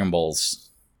the Dragon Balls?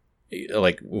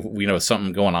 Like, we know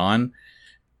something going on.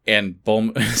 And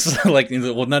Bulma like,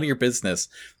 well, none of your business.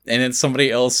 And then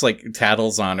somebody else like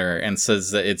tattles on her and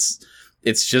says that it's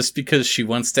just because she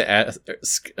wants to ask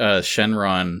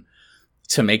Shenron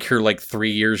to make her like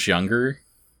 3 years younger.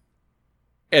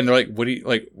 And they're like, what do you,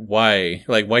 like, why?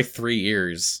 Like, why 3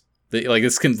 years? Like,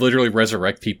 this can literally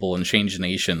resurrect people and change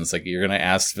nations. Like, you're going to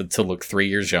ask to look 3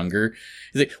 years younger?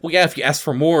 He's like, well, yeah, if you ask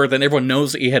for more, then everyone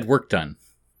knows that you had work done.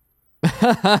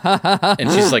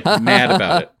 And she's, like, mad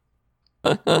about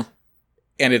it.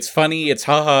 And it's funny, it's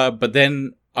haha, but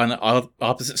then on the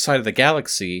opposite side of the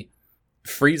galaxy,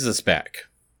 Frieza's back.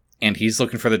 And he's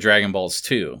looking for the Dragon Balls,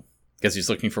 too. Because he's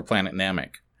looking for Planet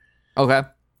Namek. Okay.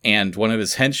 And one of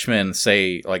his henchmen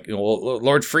say, like, well,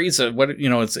 Lord Frieza, what,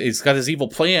 he's got his evil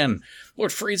plan. Lord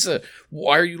Frieza,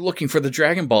 why are you looking for the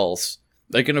Dragon Balls?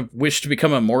 They're going to wish to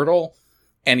become immortal?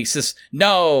 And he says,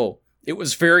 no, it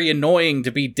was very annoying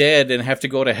to be dead and have to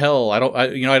go to hell. I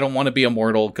don't want to be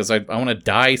immortal because I want to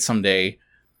die someday.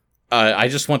 I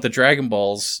just want the Dragon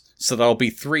Balls so that I'll be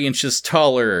 3 inches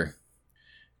taller.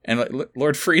 And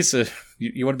Lord Frieza,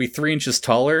 you want to be 3 inches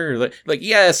taller? Like,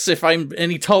 yes, if I'm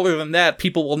any taller than that,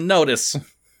 people will notice.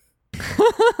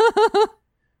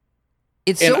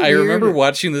 It's so weird. I remember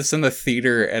watching this in the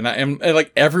theater, and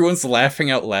like everyone's laughing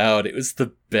out loud. It was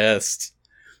the best.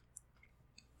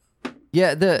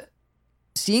 Yeah,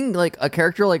 seeing like a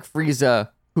character like Frieza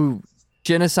who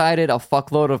genocided a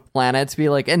fuckload of planets be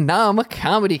like, and now I'm a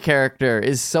comedy character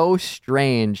is so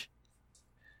strange.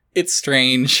 It's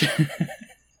strange.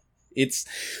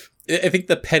 I think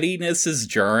the pettiness is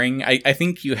jarring. I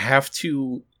think you have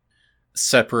to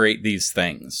separate these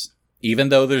things. Even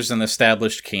though there's an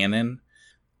established canon,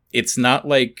 it's not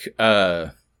like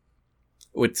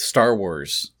with Star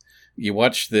Wars. You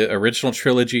watch the original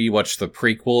trilogy, you watch the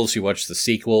prequels, you watch the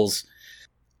sequels.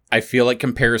 I feel like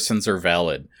comparisons are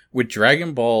valid. With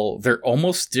Dragon Ball, they're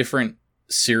almost different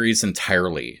series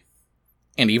entirely.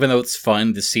 And even though it's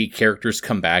fun to see characters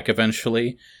come back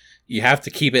eventually, you have to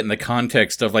keep it in the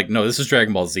context of, like, no, this is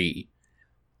Dragon Ball Z.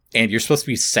 And you're supposed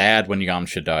to be sad when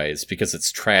Yamcha dies because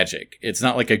it's tragic. It's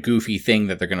not like a goofy thing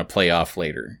that they're going to play off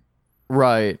later.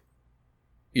 Right.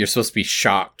 You're supposed to be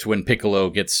shocked when Piccolo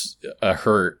gets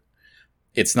hurt.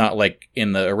 It's not like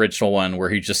in the original one where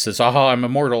he just says, aha, I'm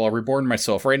immortal, I'll reborn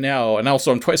myself right now, and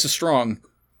also I'm twice as strong.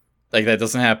 Like, that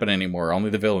doesn't happen anymore. Only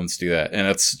the villains do that. And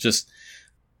it's just...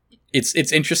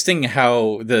 It's interesting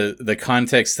how the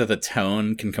context of the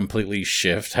tone can completely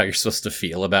shift how you're supposed to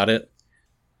feel about it.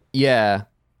 Yeah.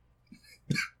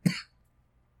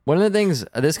 One of the things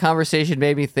this conversation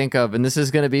made me think of, and this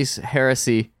is going to be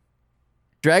heresy,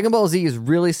 Dragon Ball Z is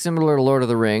really similar to Lord of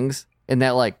the Rings, in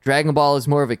that, like, Dragon Ball is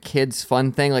more of a kid's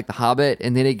fun thing, like The Hobbit,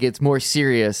 and then it gets more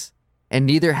serious, and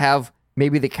neither have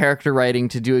maybe the character writing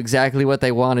to do exactly what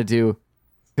they want to do.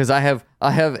 Because I have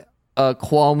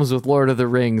qualms with Lord of the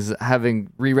Rings, having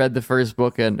reread the first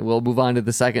book, and we'll move on to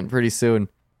the second pretty soon.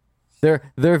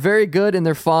 They're very good and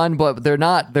they're fun, but they're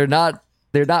not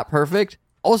perfect.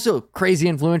 Also, crazy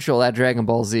influential, that Dragon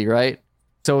Ball Z, right?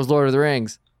 So is Lord of the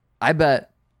Rings. I wonder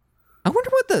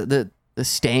what the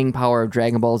staying power of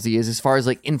Dragon Ball Z is as far as,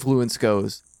 like, influence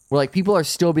goes. Where, like, people are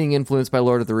still being influenced by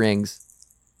Lord of the Rings.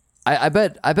 I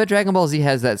bet Dragon Ball Z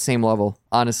has that same level.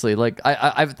 Honestly, like,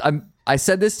 I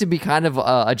said this to be kind of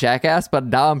a jackass, but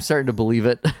now I'm starting to believe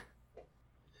it.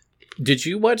 Did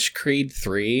you watch Creed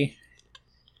 3?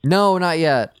 No, not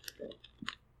yet.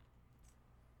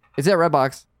 It's at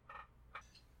Redbox.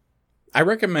 I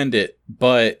recommend it,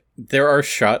 but there are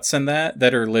shots in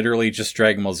that are literally just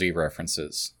Dragon Ball Z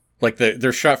references. Like,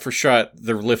 they're shot for shot,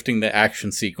 they're lifting the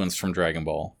action sequence from Dragon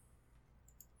Ball.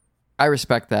 I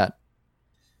respect that.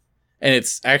 And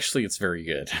it's very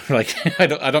good. Like,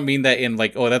 I don't mean that in,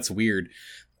 like, oh, that's weird.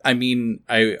 I mean,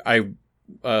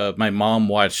 my mom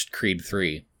watched Creed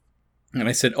 3, and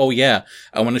I said, oh yeah,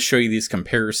 I want to show you these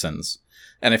comparisons.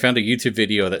 And I found a YouTube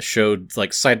video that showed,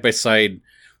 like, side by side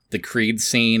the Creed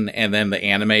scene and then the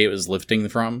anime it was lifting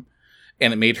from,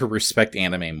 and it made her respect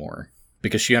anime more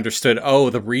because she understood,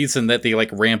 oh, the reason that they, like,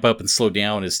 ramp up and slow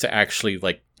down is to actually,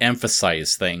 like,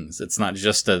 emphasize things. It's not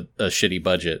just a shitty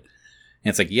budget. And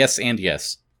it's like, yes and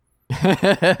yes.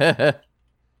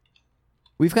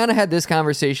 We've kind of had this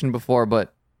conversation before,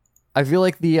 but I feel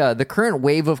like the current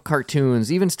wave of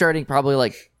cartoons, even starting probably,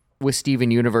 like, with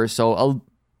Steven Universe, so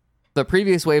the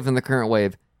previous wave and the current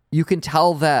wave, you can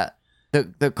tell that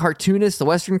the cartoonists, the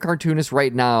Western cartoonists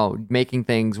right now making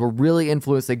things were really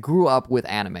influenced. They grew up with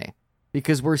anime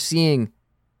because we're seeing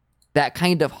that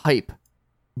kind of hype,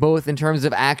 both in terms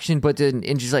of action, but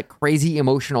in just, like, crazy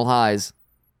emotional highs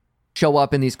show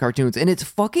up in these cartoons, and it's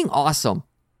fucking awesome.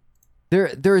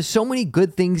 There are so many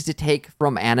good things to take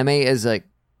from anime as, like,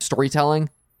 storytelling,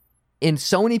 and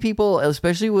so many people,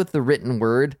 especially with the written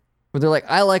word, where they're like,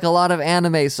 I like a lot of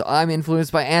anime, so I'm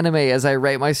influenced by anime as I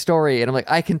write my story, and I'm like,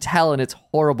 I can tell, and it's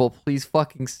horrible. Please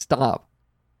fucking stop.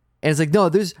 And it's like, no,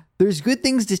 there's good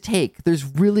things to take. There's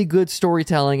really good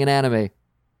storytelling in anime.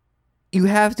 You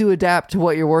have to adapt to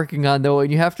what you're working on, though,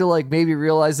 and you have to like maybe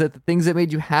realize that the things that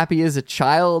made you happy as a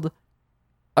child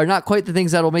are not quite the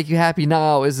things that'll make you happy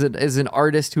now as an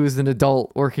artist who is an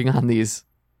adult working on these.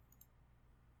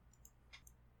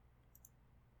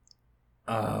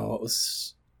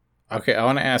 Okay, I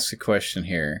want to ask a question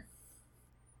here.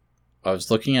 I was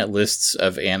looking at lists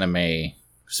of anime,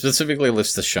 specifically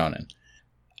lists of shonen.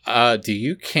 Do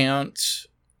you count,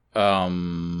 where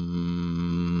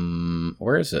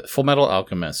is it? Full Metal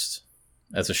Alchemist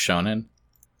as a shonen?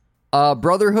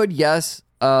 Brotherhood, yes.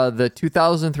 The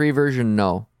 2003 version,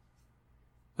 no.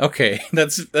 Okay,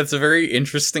 that's a very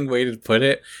interesting way to put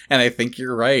it, and I think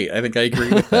you're right. I think I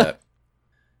agree with that.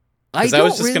 Because I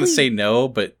was just going to say no,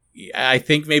 but I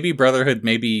think maybe Brotherhood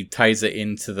maybe ties it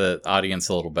into the audience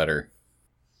a little better.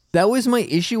 That was my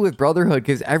issue with Brotherhood,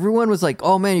 because everyone was like,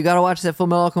 oh man, you gotta watch that Full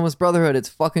Metal Alchemist Brotherhood, it's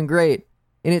fucking great.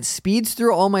 And it speeds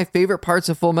through all my favorite parts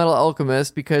of Full Metal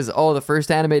Alchemist, because, the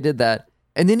first anime did that.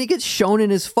 And then it gets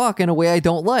shonen as fuck in a way I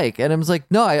don't like. And I was like,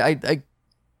 no, I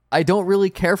don't really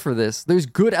care for this. There's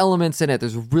good elements in it,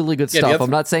 there's really good stuff. I'm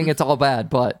not saying it's all bad,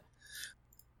 but...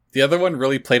 The other one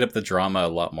really played up the drama a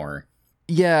lot more.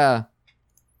 Yeah.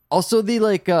 Also,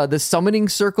 the summoning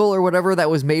circle or whatever that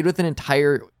was made with an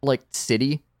entire,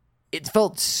 city. It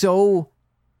felt so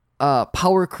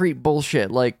power creep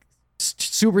bullshit. Like,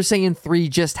 Super Saiyan 3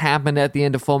 just happened at the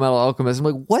end of Full Metal Alchemist. I'm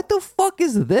like, what the fuck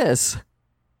is this?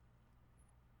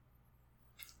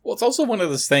 Well, it's also one of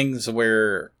those things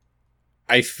where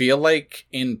I feel like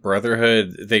in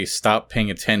Brotherhood, they stopped paying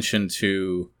attention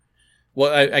to...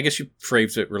 Well, I guess you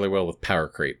phrased it really well with power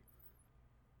creep.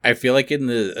 I feel like in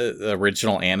the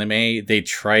original anime, they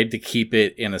tried to keep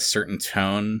it in a certain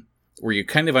tone where you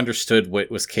kind of understood what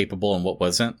was capable and what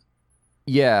wasn't.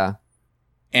 Yeah.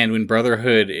 And when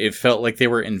Brotherhood, it felt like they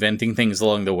were inventing things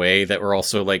along the way that were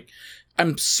also like,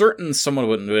 I'm certain someone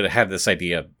would have had this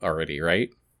idea already, right?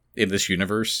 In this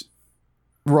universe.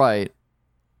 Right.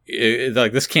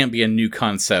 Like, this can't be a new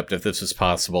concept if this was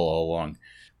possible all along.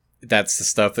 That's the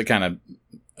stuff that kind of,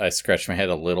 I scratched my head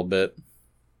a little bit.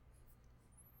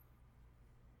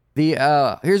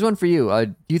 Here's one for you.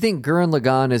 Do you think Gurren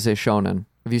Lagann is a shonen?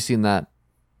 Have you seen that?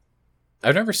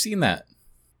 I've never seen that.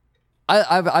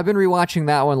 I've been rewatching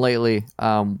that one lately.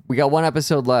 We got one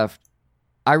episode left.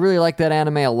 I really like that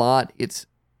anime a lot. It's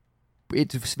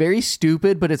very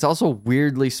stupid, but it's also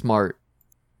weirdly smart.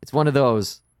 It's one of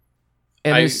those.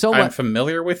 And there's so much. I'm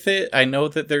familiar with it. I know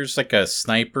that there's like a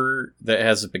sniper that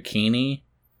has a bikini.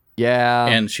 Yeah.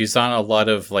 And she's on a lot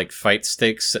of like fight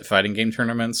sticks at fighting game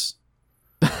tournaments.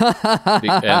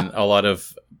 And a lot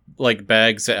of like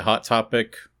bags at Hot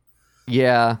Topic.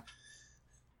 Yeah.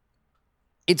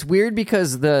 It's weird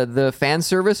because the fan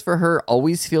service for her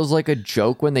always feels like a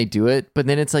joke when they do it, but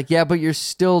then it's like, yeah, but you're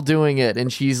still doing it,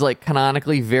 and she's like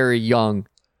canonically very young.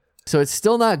 So it's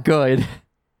still not good.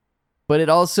 But it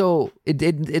also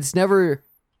it's never,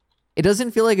 it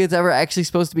doesn't feel like it's ever actually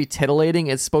supposed to be titillating.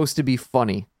 It's supposed to be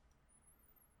funny.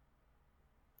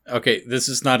 Okay, this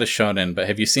is not a shonen, but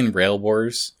have you seen Rail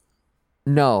Wars?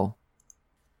 No.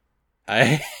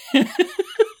 So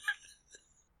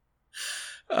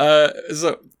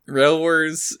Rail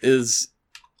Wars is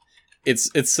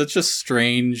it's such a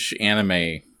strange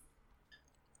anime.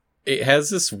 It has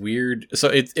this weird, so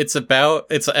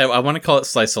I want to call it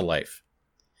slice of life.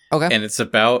 Okay. And it's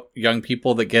about young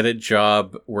people that get a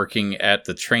job working at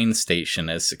the train station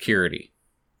as security.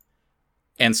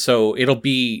 And so it'll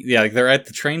be, like they're at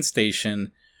the train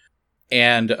station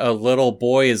and a little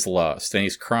boy is lost and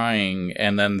he's crying.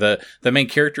 And then the main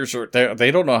characters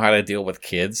they don't know how to deal with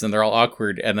kids and they're all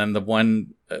awkward. And then the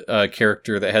one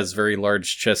character that has very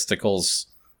large chesticles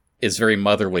is very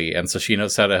motherly. And so she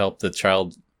knows how to help the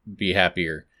child be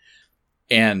happier.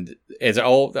 And it's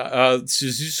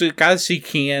she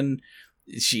can.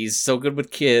 She's so good with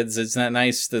kids. It's not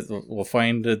nice that we'll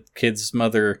find a kid's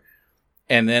mother.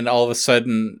 And then all of a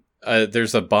sudden,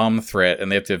 there's a bomb threat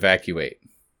and they have to evacuate.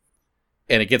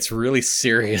 And it gets really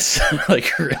serious,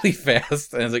 like really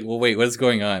fast. And I was like, well, wait, what's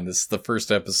going on? This is the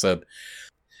first episode.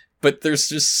 But there's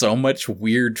just so much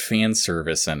weird fan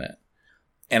service in it.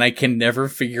 And I can never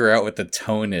figure out what the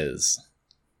tone is.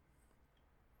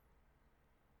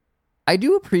 I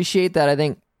do appreciate that. I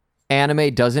think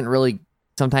anime doesn't really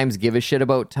sometimes give a shit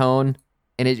about tone,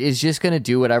 and it is just going to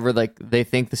do whatever like they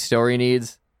think the story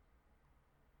needs.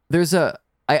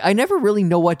 I never really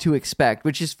know what to expect,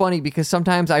 which is funny because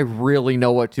sometimes I really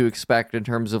know what to expect in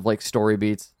terms of like story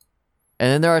beats.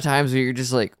 And then there are times where you're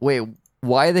just like, wait,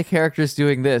 why are the characters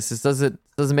doing this? This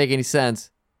doesn't make any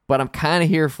sense, but I'm kind of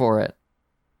here for it.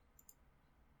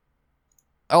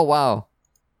 Oh, wow.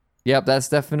 Yep, that's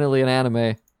definitely an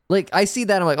anime. Like, I see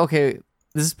that, I'm like, okay,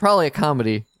 this is probably a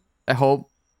comedy, I hope.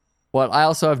 But I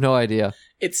also have no idea.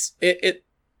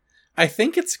 I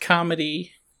think it's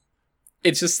comedy.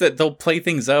 It's just that they'll play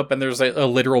things up and there's a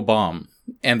literal bomb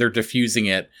and they're diffusing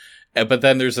it. But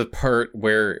then there's a part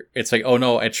where it's like, oh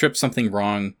no, I tripped something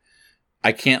wrong.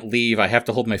 I can't leave. I have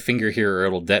to hold my finger here or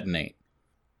it'll detonate.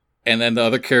 And then the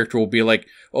other character will be like,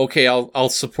 okay, I'll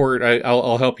support.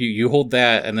 I'll help you. You hold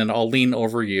that. And then I'll lean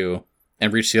over you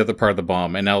and reach the other part of the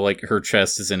bomb. And now like her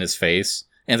chest is in his face.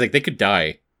 And it's like, they could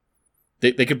die.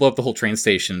 They could blow up the whole train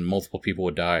station and multiple people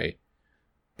would die.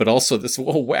 But also this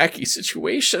little wacky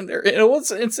situation there.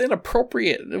 It's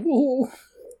inappropriate. Ooh.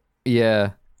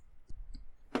 Yeah.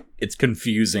 It's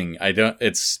confusing.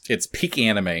 It's peak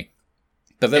anime.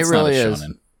 But that's it really not a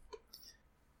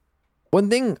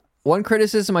shonen. Is. One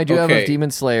criticism I do have of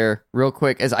Demon Slayer, real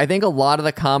quick, is I think a lot of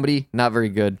the comedy, not very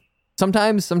good.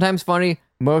 Sometimes funny,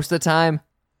 most of the time,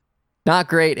 not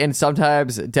great, and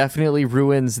sometimes definitely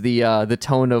ruins the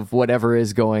tone of whatever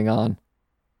is going on.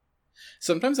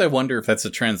 Sometimes I wonder if that's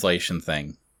a translation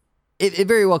thing. It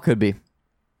very well could be.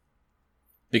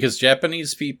 Because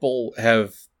Japanese people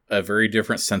have a very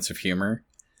different sense of humor.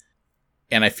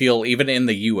 And I feel even in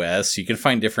the US, you can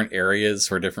find different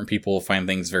areas where different people find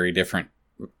things very different,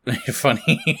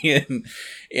 funny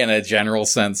in a general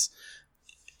sense.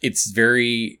 It's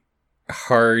very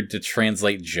hard to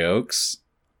translate jokes.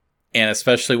 And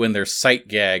especially when there's sight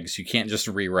gags, you can't just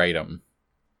rewrite them.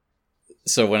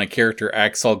 So when a character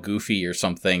acts all goofy or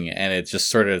something and it just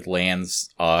sort of lands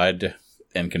odd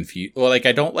and confused. Well, like,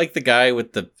 I don't like the guy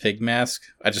with the pig mask.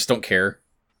 I just don't care.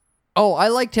 Oh, I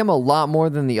liked him a lot more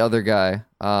than the other guy.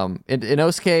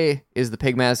 Inosuke is the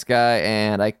pig mask guy,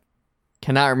 and I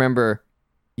cannot remember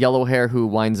yellow hair who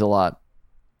whines a lot.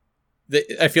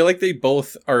 I feel like they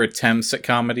both are attempts at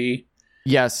comedy.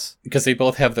 Yes. Because they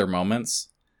both have their moments.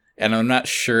 And I'm not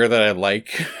sure that I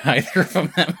like either of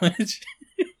them that much.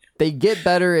 They get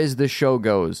better as the show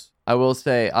goes. I will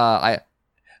say, I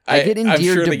get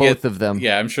endeared to both of them.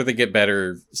 Yeah, I'm sure they get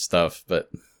better stuff, but...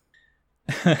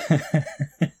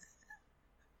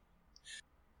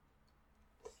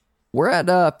 We're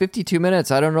at 52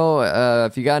 minutes. I don't know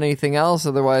if you got anything else.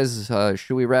 Otherwise,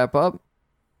 should we wrap up?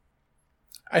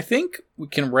 I think we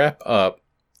can wrap up.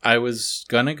 I was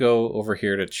going to go over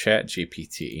here to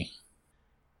ChatGPT,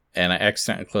 and I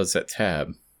accidentally closed that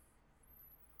tab.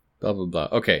 Blah, blah, blah.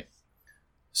 Okay.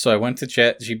 So I went to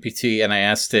ChatGPT and I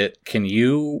asked it, can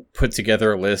you put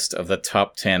together a list of the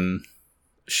top 10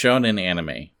 shonen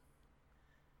anime?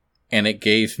 And it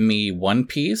gave me One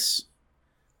Piece,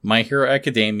 My Hero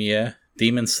Academia,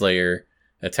 Demon Slayer,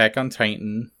 Attack on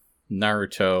Titan,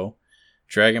 Naruto,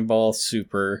 Dragon Ball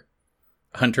Super,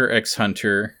 Hunter x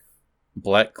Hunter,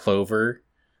 Black Clover,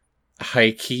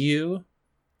 Haikyuu,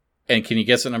 and can you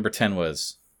guess what number 10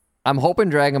 was? I'm hoping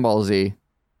Dragon Ball Z.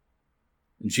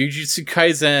 Jujutsu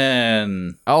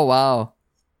Kaisen. Oh, wow.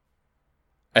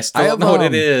 I still don't know what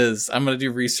it is. I'm going to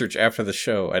do research after the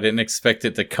show. I didn't expect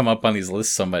it to come up on these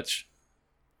lists so much.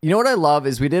 You know what I love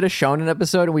is we did a Shonen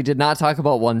episode and we did not talk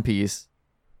about One Piece.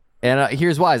 And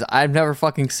here's why. I've never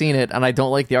fucking seen it and I don't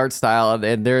like the art style.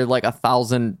 And there are like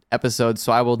 1,000 episodes,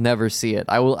 so I will never see it.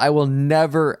 I will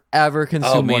never, ever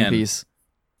consume One Piece.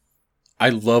 I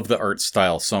love the art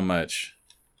style so much.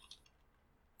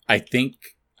 I think...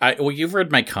 well, you've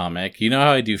read my comic. You know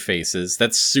how I do faces.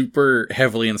 That's super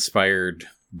heavily inspired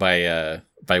by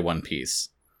One Piece.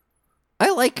 I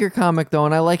like your comic, though,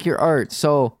 and I like your art.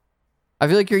 So I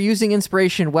feel like you're using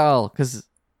inspiration well, because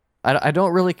I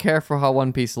don't really care for how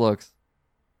One Piece looks.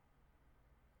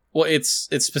 Well, it's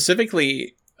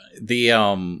specifically the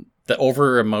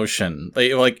over emotion.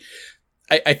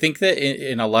 I think that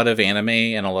in a lot of anime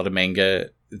and a lot of manga,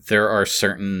 there are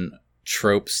certain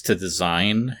tropes to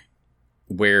design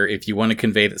where if you want to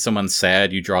convey that someone's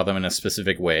sad, you draw them in a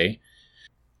specific way.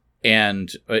 And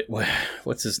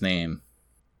what's his name?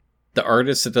 The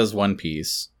artist that does One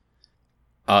Piece,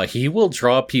 he will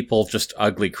draw people just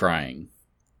ugly crying.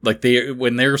 Like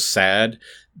when they're sad,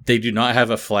 they do not have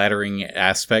a flattering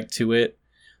aspect to it.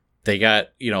 They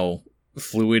got,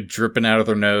 fluid dripping out of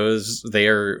their nose. They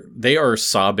are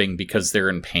sobbing because they're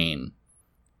in pain.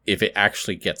 If it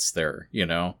actually gets there,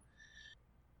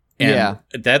 And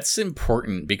that's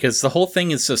important because the whole thing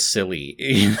is so silly.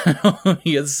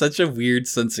 He has such a weird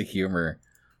sense of humor.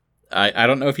 I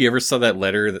don't know if you ever saw that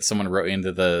letter that someone wrote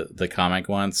into the comic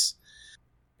once.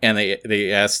 And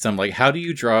they asked him, like, how do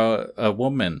you draw a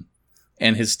woman?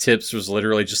 And his tips was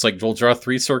literally just like, we'll draw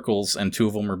 3 circles and 2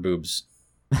 of them are boobs.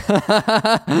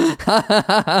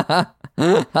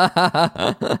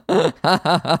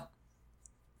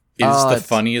 It is the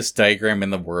funniest diagram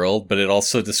in the world, but it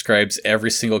also describes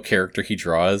every single character he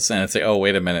draws, and it's like, oh,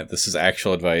 wait a minute, this is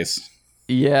actual advice.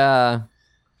 Yeah,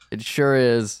 it sure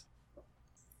is.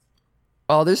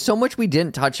 Oh, there's so much we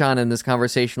didn't touch on in this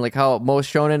conversation, like how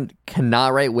most shonen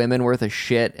cannot write women worth a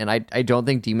shit, and I don't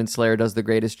think Demon Slayer does the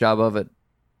greatest job of it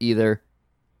either.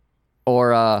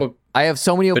 Or I have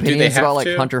so many opinions about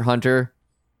like Hunter x Hunter.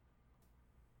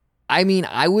 I mean,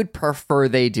 I would prefer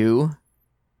they do.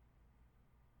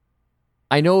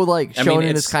 I know, like,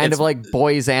 shonen is kind of like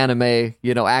boys anime,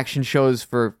 you know, action shows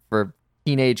for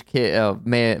teenage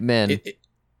men.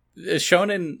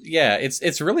 Shonen, yeah,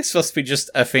 it's really supposed to be just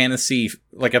a fantasy,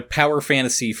 like a power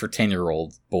fantasy for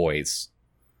 10-year-old boys.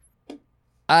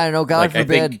 I don't know, God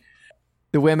forbid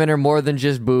the women are more than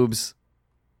just boobs.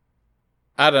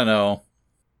 I don't know.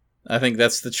 I think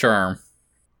that's the charm.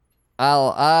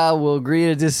 I will agree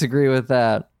to disagree with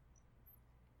that.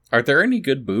 Are there any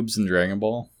good boobs in Dragon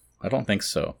Ball? I don't think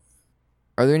so.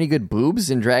 Are there any good boobs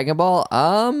in Dragon Ball?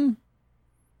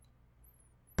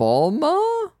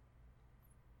 Bulma?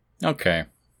 Okay.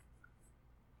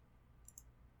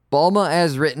 Bulma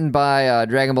as written by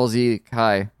Dragon Ball Z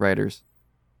Kai writers.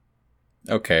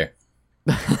 Okay.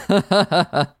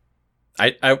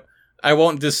 I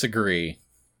won't disagree.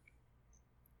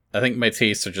 I think my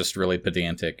tastes are just really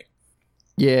pedantic.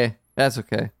 Yeah, that's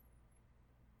okay.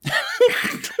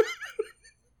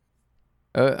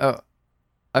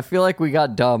 I feel like we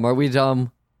got dumb. Are we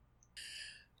dumb?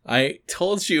 I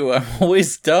told you I'm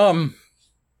always dumb.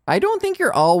 I don't think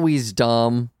you're always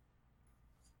dumb.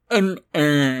 I'm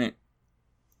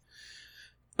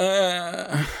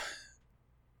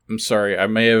sorry. I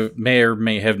may or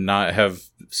may have not have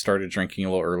started drinking a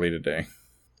little early today.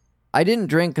 I didn't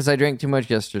drink because I drank too much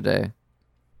yesterday.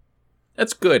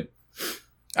 That's good.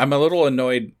 I'm a little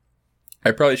annoyed.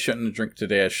 I probably shouldn't have drank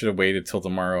today. I should have waited till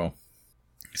tomorrow.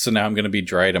 So now I'm going to be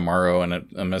dry tomorrow, and I'm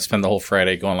going to spend the whole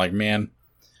Friday going like, man,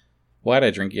 why did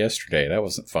I drink yesterday? That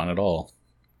wasn't fun at all.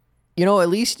 You know, at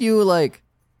least you, like,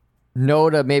 know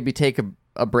to maybe take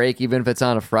a break, even if it's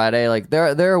on a Friday. Like,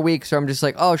 there are weeks where I'm just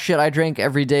like, oh, shit, I drank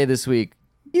every day this week.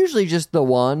 Usually just the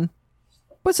one,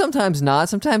 but sometimes not.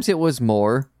 Sometimes it was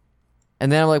more.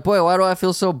 And then I'm like, boy, why do I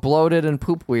feel so bloated and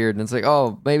poop weird? And it's like,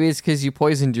 oh, maybe it's because you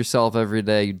poisoned yourself every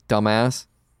day, you dumbass.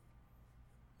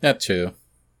 That too.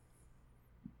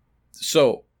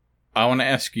 So, I want to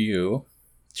ask you,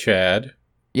 Chad.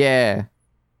 Yeah.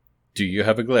 Do you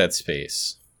have a Glad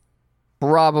Space?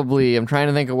 Probably. I'm trying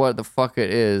to think of what the fuck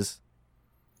it is.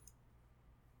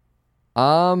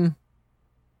 I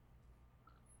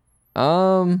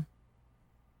got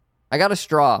a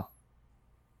straw.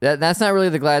 That's not really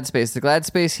the Glad Space. The Glad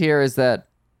Space here is that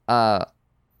by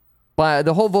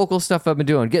the whole vocal stuff I've been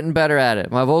doing, getting better at it.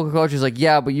 My vocal coach is like,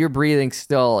 yeah, but your breathing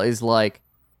still is like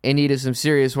in need of some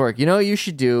serious work. You know what you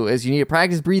should do is you need to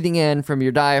practice breathing in from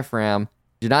your diaphragm.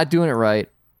 You're not doing it right.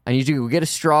 I need you to go get a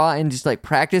straw and just like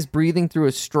practice breathing through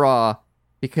a straw,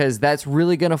 because that's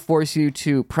really going to force you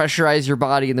to pressurize your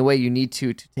body in the way you need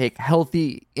to take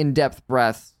healthy, in-depth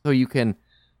breaths so you can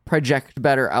project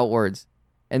better outwards.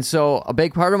 And so a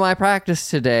big part of my practice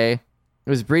today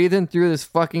was breathing through this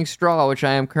fucking straw, which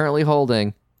I am currently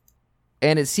holding.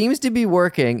 And it seems to be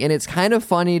working, and it's kind of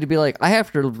funny to be like, I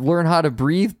have to learn how to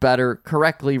breathe better,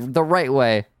 correctly, the right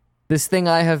way. This thing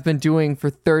I have been doing for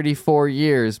 34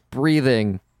 years,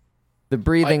 breathing. The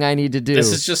breathing I need to do.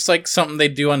 This is just like something they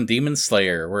do on Demon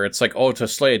Slayer, where it's like, oh, to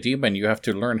slay a demon, you have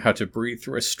to learn how to breathe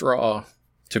through a straw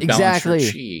to balance your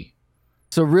chi.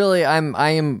 So really,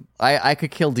 I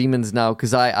could kill demons now,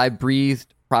 because I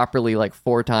breathed properly like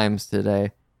 4 times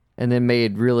today, and then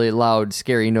made really loud,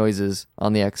 scary noises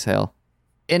on the exhale.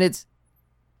 And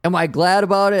am I glad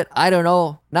about it? I don't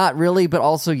know. Not really, but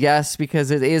also yes,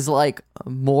 because it is like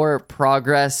more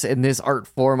progress in this art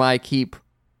form I keep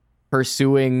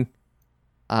pursuing.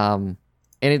 And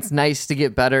it's nice to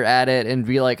get better at it and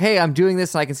be like, hey, I'm doing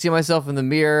this and I can see myself in the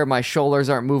mirror. My shoulders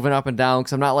aren't moving up and down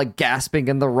because I'm not like gasping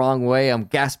in the wrong way. I'm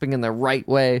gasping in the right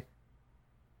way.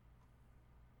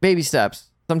 Baby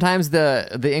steps. Sometimes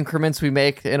the increments we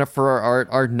make for our art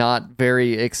are not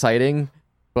very exciting,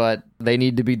 but they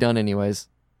need to be done anyways.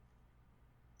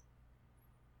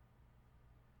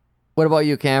 What about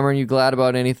you, Cameron? You glad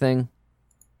about anything?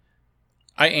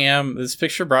 I am. This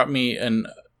picture brought me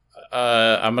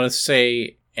I'm going to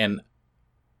say an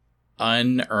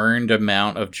unearned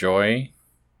amount of joy.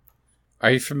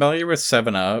 Are you familiar with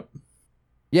 7-Up?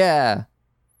 Yeah.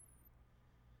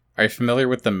 Are you familiar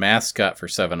with the mascot for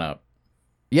 7-Up?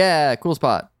 Yeah, cool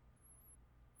spot.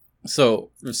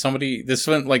 So, this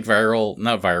went like viral,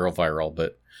 not viral,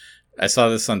 but I saw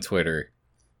this on Twitter.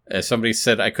 Somebody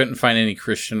said, I couldn't find any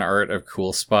Christian art of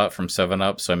Cool Spot from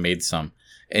 7-Up, so I made some.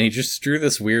 And he just drew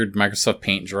this weird Microsoft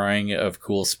Paint drawing of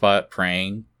Cool Spot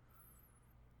praying.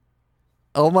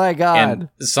 Oh my god. And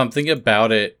something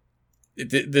about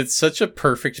it's such a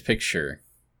perfect picture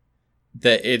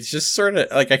that it's just sort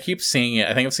of, like, I keep seeing it.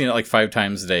 I think I've seen it like 5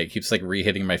 times a day. It keeps, like,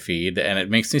 re-hitting my feed, and it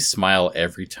makes me smile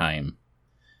every time.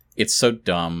 It's so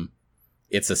dumb.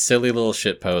 It's a silly little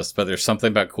shitpost, but there's something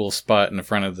about Cool Spot in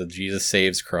front of the Jesus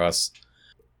Saves cross.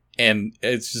 And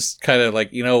it's just kind of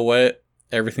like, you know what?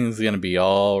 Everything's going to be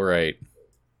all right.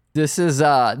 This is,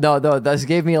 no, this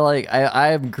gave me, like,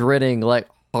 I am grinning, like,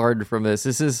 hard from this.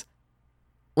 This is,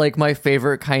 like, my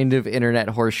favorite kind of internet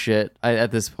horse shit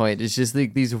at this point. It's just,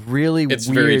 like, these really It's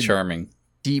weird, very charming.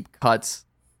 Deep cuts.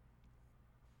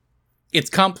 It's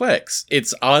complex.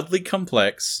 It's oddly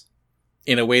complex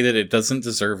in a way that it doesn't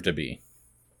deserve to be.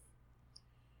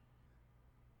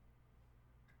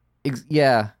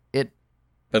 Yeah,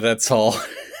 But that's all.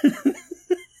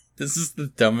 This is the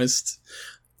dumbest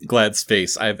glad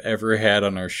space I've ever had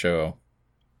on our show.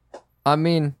 I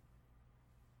mean,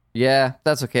 yeah,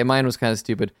 that's okay. Mine was kind of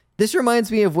stupid. This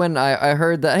reminds me of when I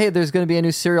heard that, hey, there's going to be a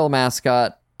new cereal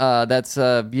mascot. That's,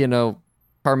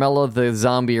 Carmela the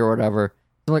zombie or whatever.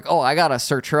 I'm like, oh, I got to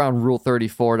search around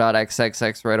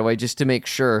rule34.xxx right away just to make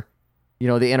sure,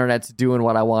 the internet's doing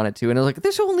what I want it to. And it's like,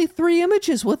 there's only 3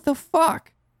 images. What the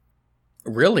fuck?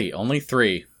 Really? Only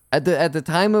 3? At the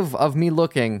time of me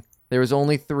looking, there was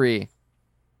only 3.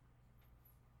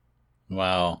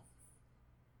 Wow.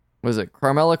 Was it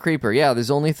Carmela Creeper? Yeah,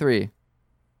 there's only 3.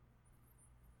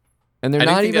 And they're I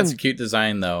not think even. That's a cute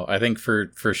design, though. I think for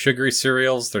sugary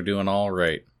cereals, they're doing all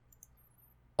right.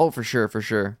 Oh, for sure, for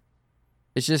sure.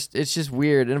 It's just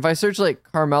weird. And if I search like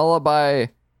Carmela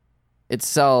by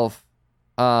itself,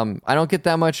 I don't get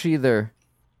that much either.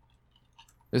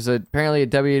 There's apparently a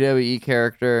WWE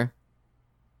character.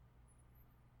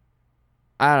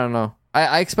 I don't know.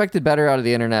 I expected better out of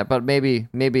the internet, but maybe,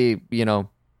 a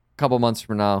couple months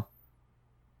from now.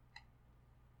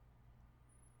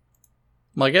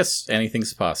 Well, I guess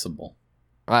anything's possible.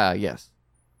 Yes.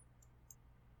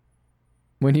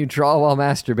 When you draw while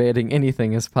masturbating,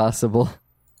 anything is possible.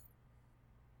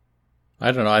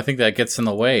 I don't know. I think that gets in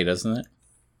the way, doesn't it?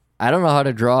 I don't know how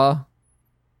to draw.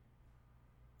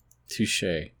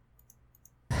 Touché.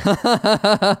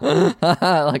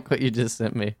 I like what you just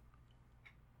sent me.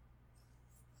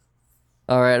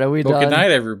 All right, are we done? Good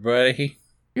night, everybody.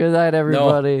 Good night,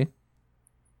 everybody. No.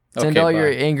 Send Okay, all bye. your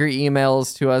angry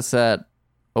emails to us at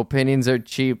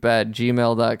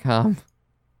opinionsarecheap@gmail.com.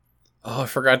 Oh, I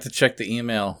forgot to check the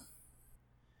email.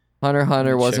 Hunter x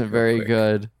Hunter wasn't very quick.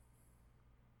 good.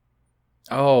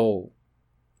 Oh,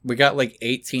 we got like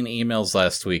 18 emails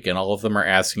last week, and all of them are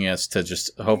asking us to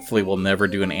just, hopefully we'll never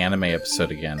do an anime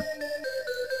episode again.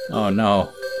 Oh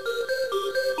no.